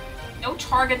 Like, no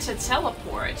target to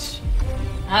teleport.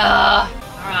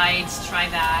 Alright, let's try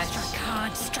that. Strike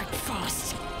hard, strike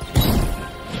fast.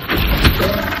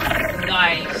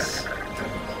 Nice.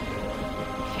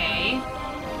 Okay.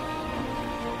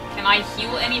 Can I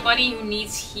heal anybody who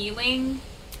needs healing?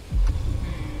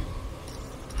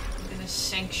 I'm gonna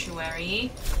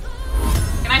sanctuary.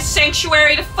 Can I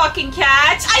sanctuary the fucking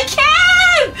cat? I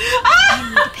can!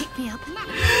 Ah! Pick me up.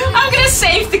 I'm gonna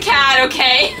save the cat,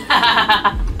 okay?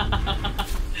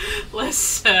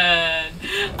 Listen,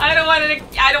 I don't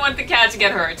want the cat to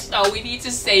get hurt, so we need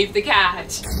to save the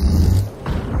cat.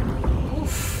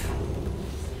 Oof.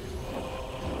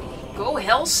 Go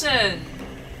Helson.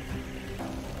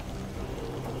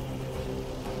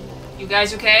 You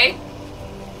guys okay?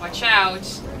 Watch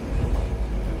out.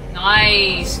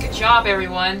 Nice. Good job,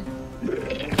 everyone.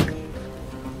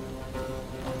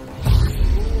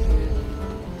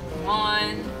 Come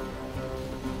on.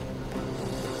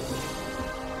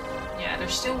 Yeah,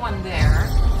 there's still one there.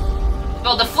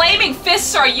 Well, the flaming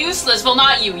fists are useless. Well,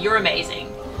 not you. You're amazing.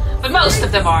 But most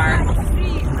of them are.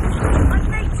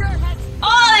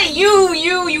 Oh,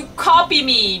 you copy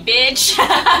me, bitch.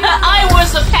 I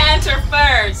was the panther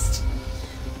first.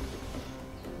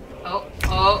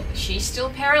 Oh, she's still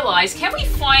paralyzed. Can we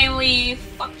finally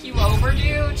fuck you over,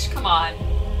 dude? Come on.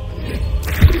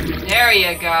 There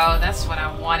you go. That's what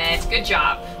I wanted. Good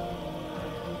job.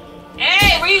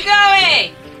 Hey, where you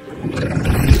going?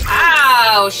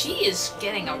 Wow, she is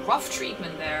getting a rough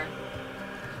treatment there.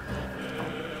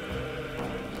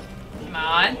 Come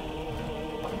on.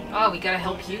 Oh, we gotta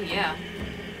help you, yeah.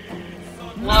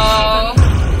 Whoa.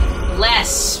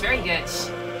 Less. Very good.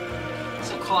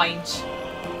 So kind.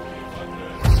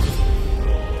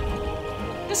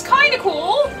 It's kinda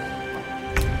cool.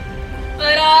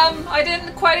 But, I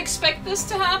didn't quite expect this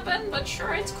to happen, but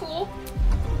sure, it's cool.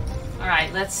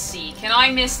 Alright, let's see. Can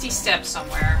I Misty Step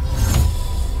somewhere?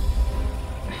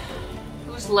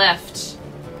 Who's left?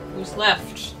 Who's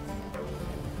left?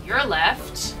 You're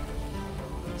left.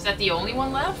 Is that the only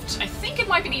one left? I think it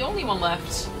might be the only one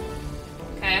left.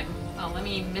 Okay. Well, let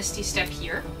me Misty Step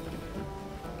here.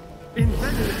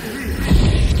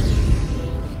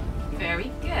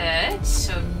 Very good.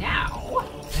 So now...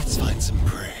 Let's find some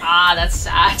prey. Ah, that's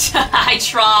sad. I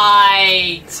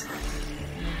tried.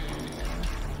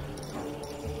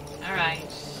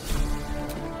 Alright.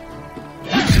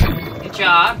 Good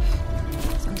job.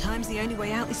 Sometimes the only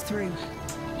way out is through.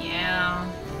 Yeah.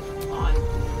 Come on.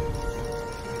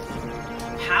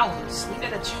 Pounce. Leave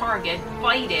it a target.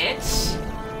 Bite it.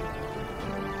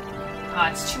 Ah,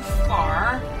 it's too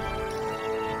far.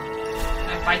 Can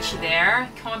I bite you there?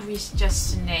 Can't reach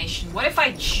destination. What if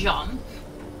I jump?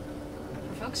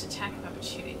 Provokes attack of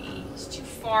opportunity. It's too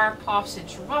far. Pops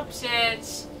interrupted.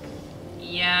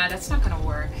 Yeah, that's not gonna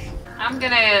work. I'm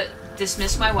gonna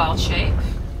dismiss my wild shape.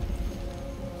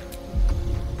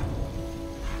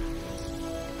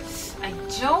 I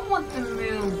don't want the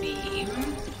moonbeam.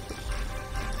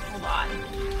 Hold on.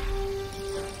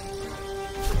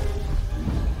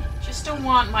 Just don't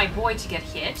want my boy to get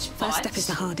hit. First step is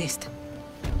the hardest.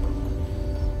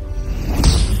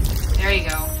 There you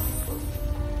go.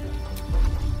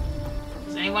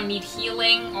 Does anyone need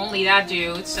healing? Only that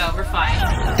dude, so we're fine.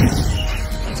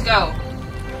 Let's go.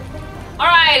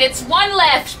 Alright, it's one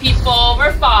left, people.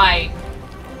 We're fine.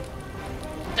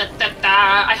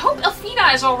 I hope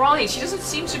Elfina is alright. She doesn't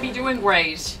seem to be doing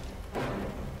great.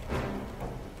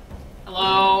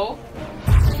 Hello?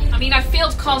 I mean, I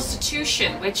failed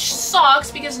Constitution, which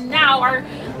sucks because now our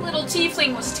little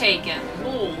tiefling was taken.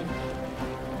 Ooh.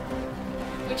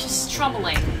 Which is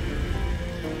troubling.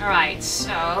 Alright,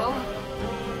 so...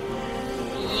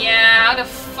 Yeah, how the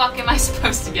fuck am I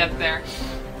supposed to get there?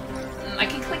 I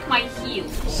can click my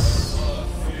heels.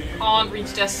 Can't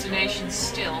reach destination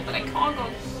still, but I can't go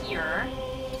here.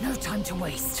 No time to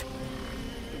waste.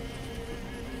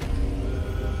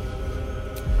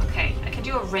 Okay, I can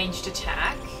do a ranged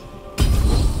attack.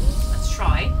 Let's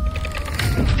try.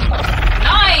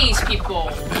 Nice, people!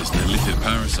 There's an illithid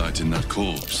parasite in that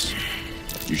corpse.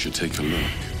 You should take a look.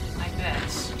 I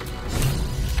bet.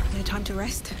 No time to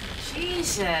rest.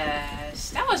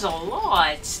 Jesus, that was a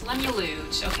lot. Let me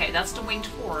loot. Okay, that's the winged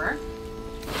horror.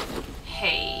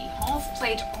 Hey, half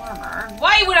plate armor.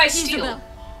 Why would I steal? Isabel,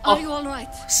 oh, are you all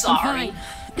right? Sorry.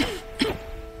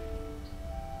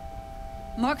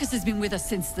 Marcus has been with us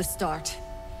since the start.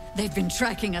 They've been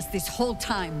tracking us this whole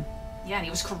time. Yeah, and he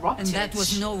was corrupted. And that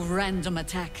was no random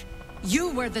attack. You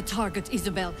were the target,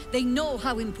 Isabel. They know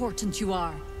how important you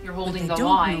are. You're holding but the they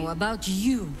line. don't know about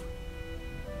you.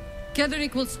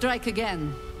 Ketheric will strike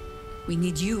again. We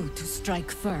need you to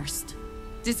strike first.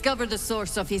 Discover the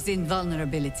source of his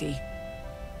invulnerability.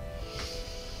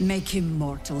 Make him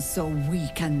mortal so we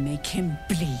can make him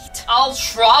bleed. I'll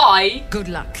try. Good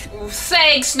luck. Ooh,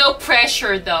 thanks, no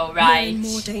pressure though, right? You're in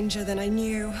more danger than I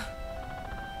knew.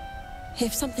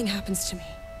 If something happens to me,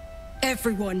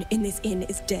 everyone in this inn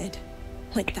is dead.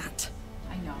 Like that.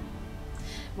 I know.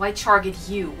 Why target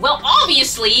you? Well,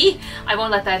 obviously! I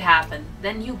won't let that happen.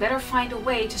 Then you better find a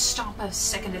way to stop a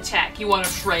second attack. You want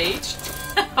to trade?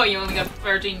 Oh, you only got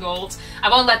 13 gold. I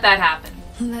won't let that happen.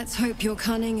 Let's hope your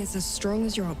cunning is as strong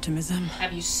as your optimism.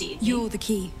 Have you seen me? You're the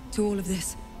key to all of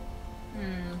this.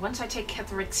 Once I take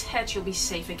Ketheric's head, you'll be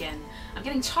safe again. I'm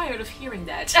getting tired of hearing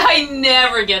that. I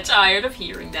never get tired of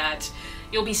hearing that.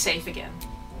 You'll be safe again.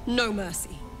 No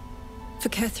mercy. For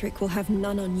Ketheric will have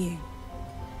none on you.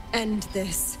 End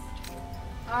this.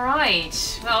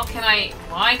 Alright. Well,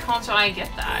 why can't I get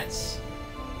that?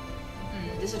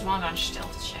 Disadvantage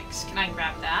stealth checks. Can I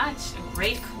grab that? A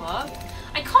great club?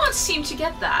 I can't seem to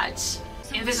get that.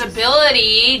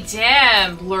 Invisibility.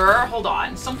 Damn, blur. Hold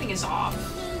on. Something is off.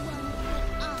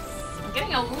 I'm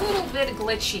getting a little bit of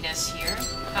glitchiness here.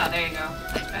 Oh, there you go.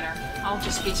 That's better. I'll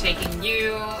just be taking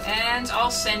you, and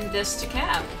I'll send this to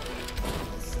Cab.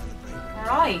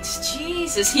 Alright.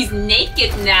 Jesus, he's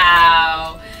naked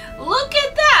now. Look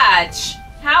at that.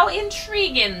 How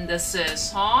intriguing this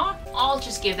is, huh? I'll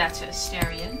just give that to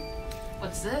Asterion.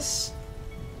 What's this?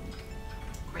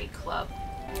 Great club.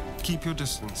 Keep your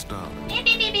distance, darling.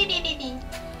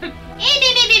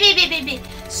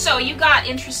 So you got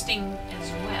interesting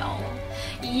as well.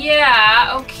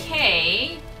 Yeah,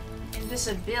 okay.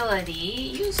 Invisibility.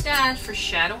 Use that for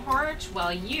Shadowheart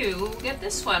while you get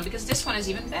this one, because this one is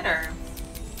even better.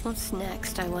 What's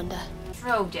next, I wonder?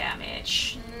 Throw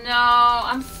damage. No,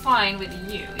 I'm fine with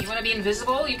you. You want to be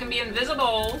invisible? You can be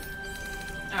invisible.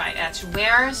 Alright, that's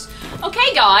wares.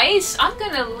 Okay, guys, I'm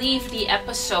gonna leave the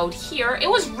episode here. It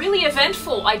was really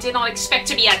eventful. I did not expect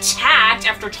to be attacked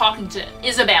after talking to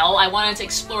Isabel. I wanted to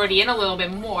explore the inn a little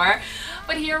bit more,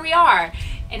 but here we are.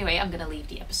 Anyway, I'm gonna leave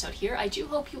the episode here. I do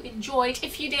hope you enjoyed.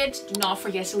 If you did, do not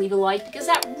forget to leave a like, because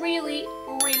that really,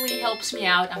 really helps me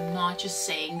out. I'm not just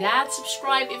saying that.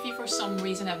 Subscribe if you for some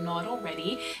reason have not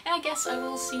already. And I guess I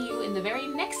will see you in the very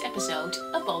next episode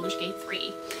of Baldur's Gate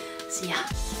 3. See ya.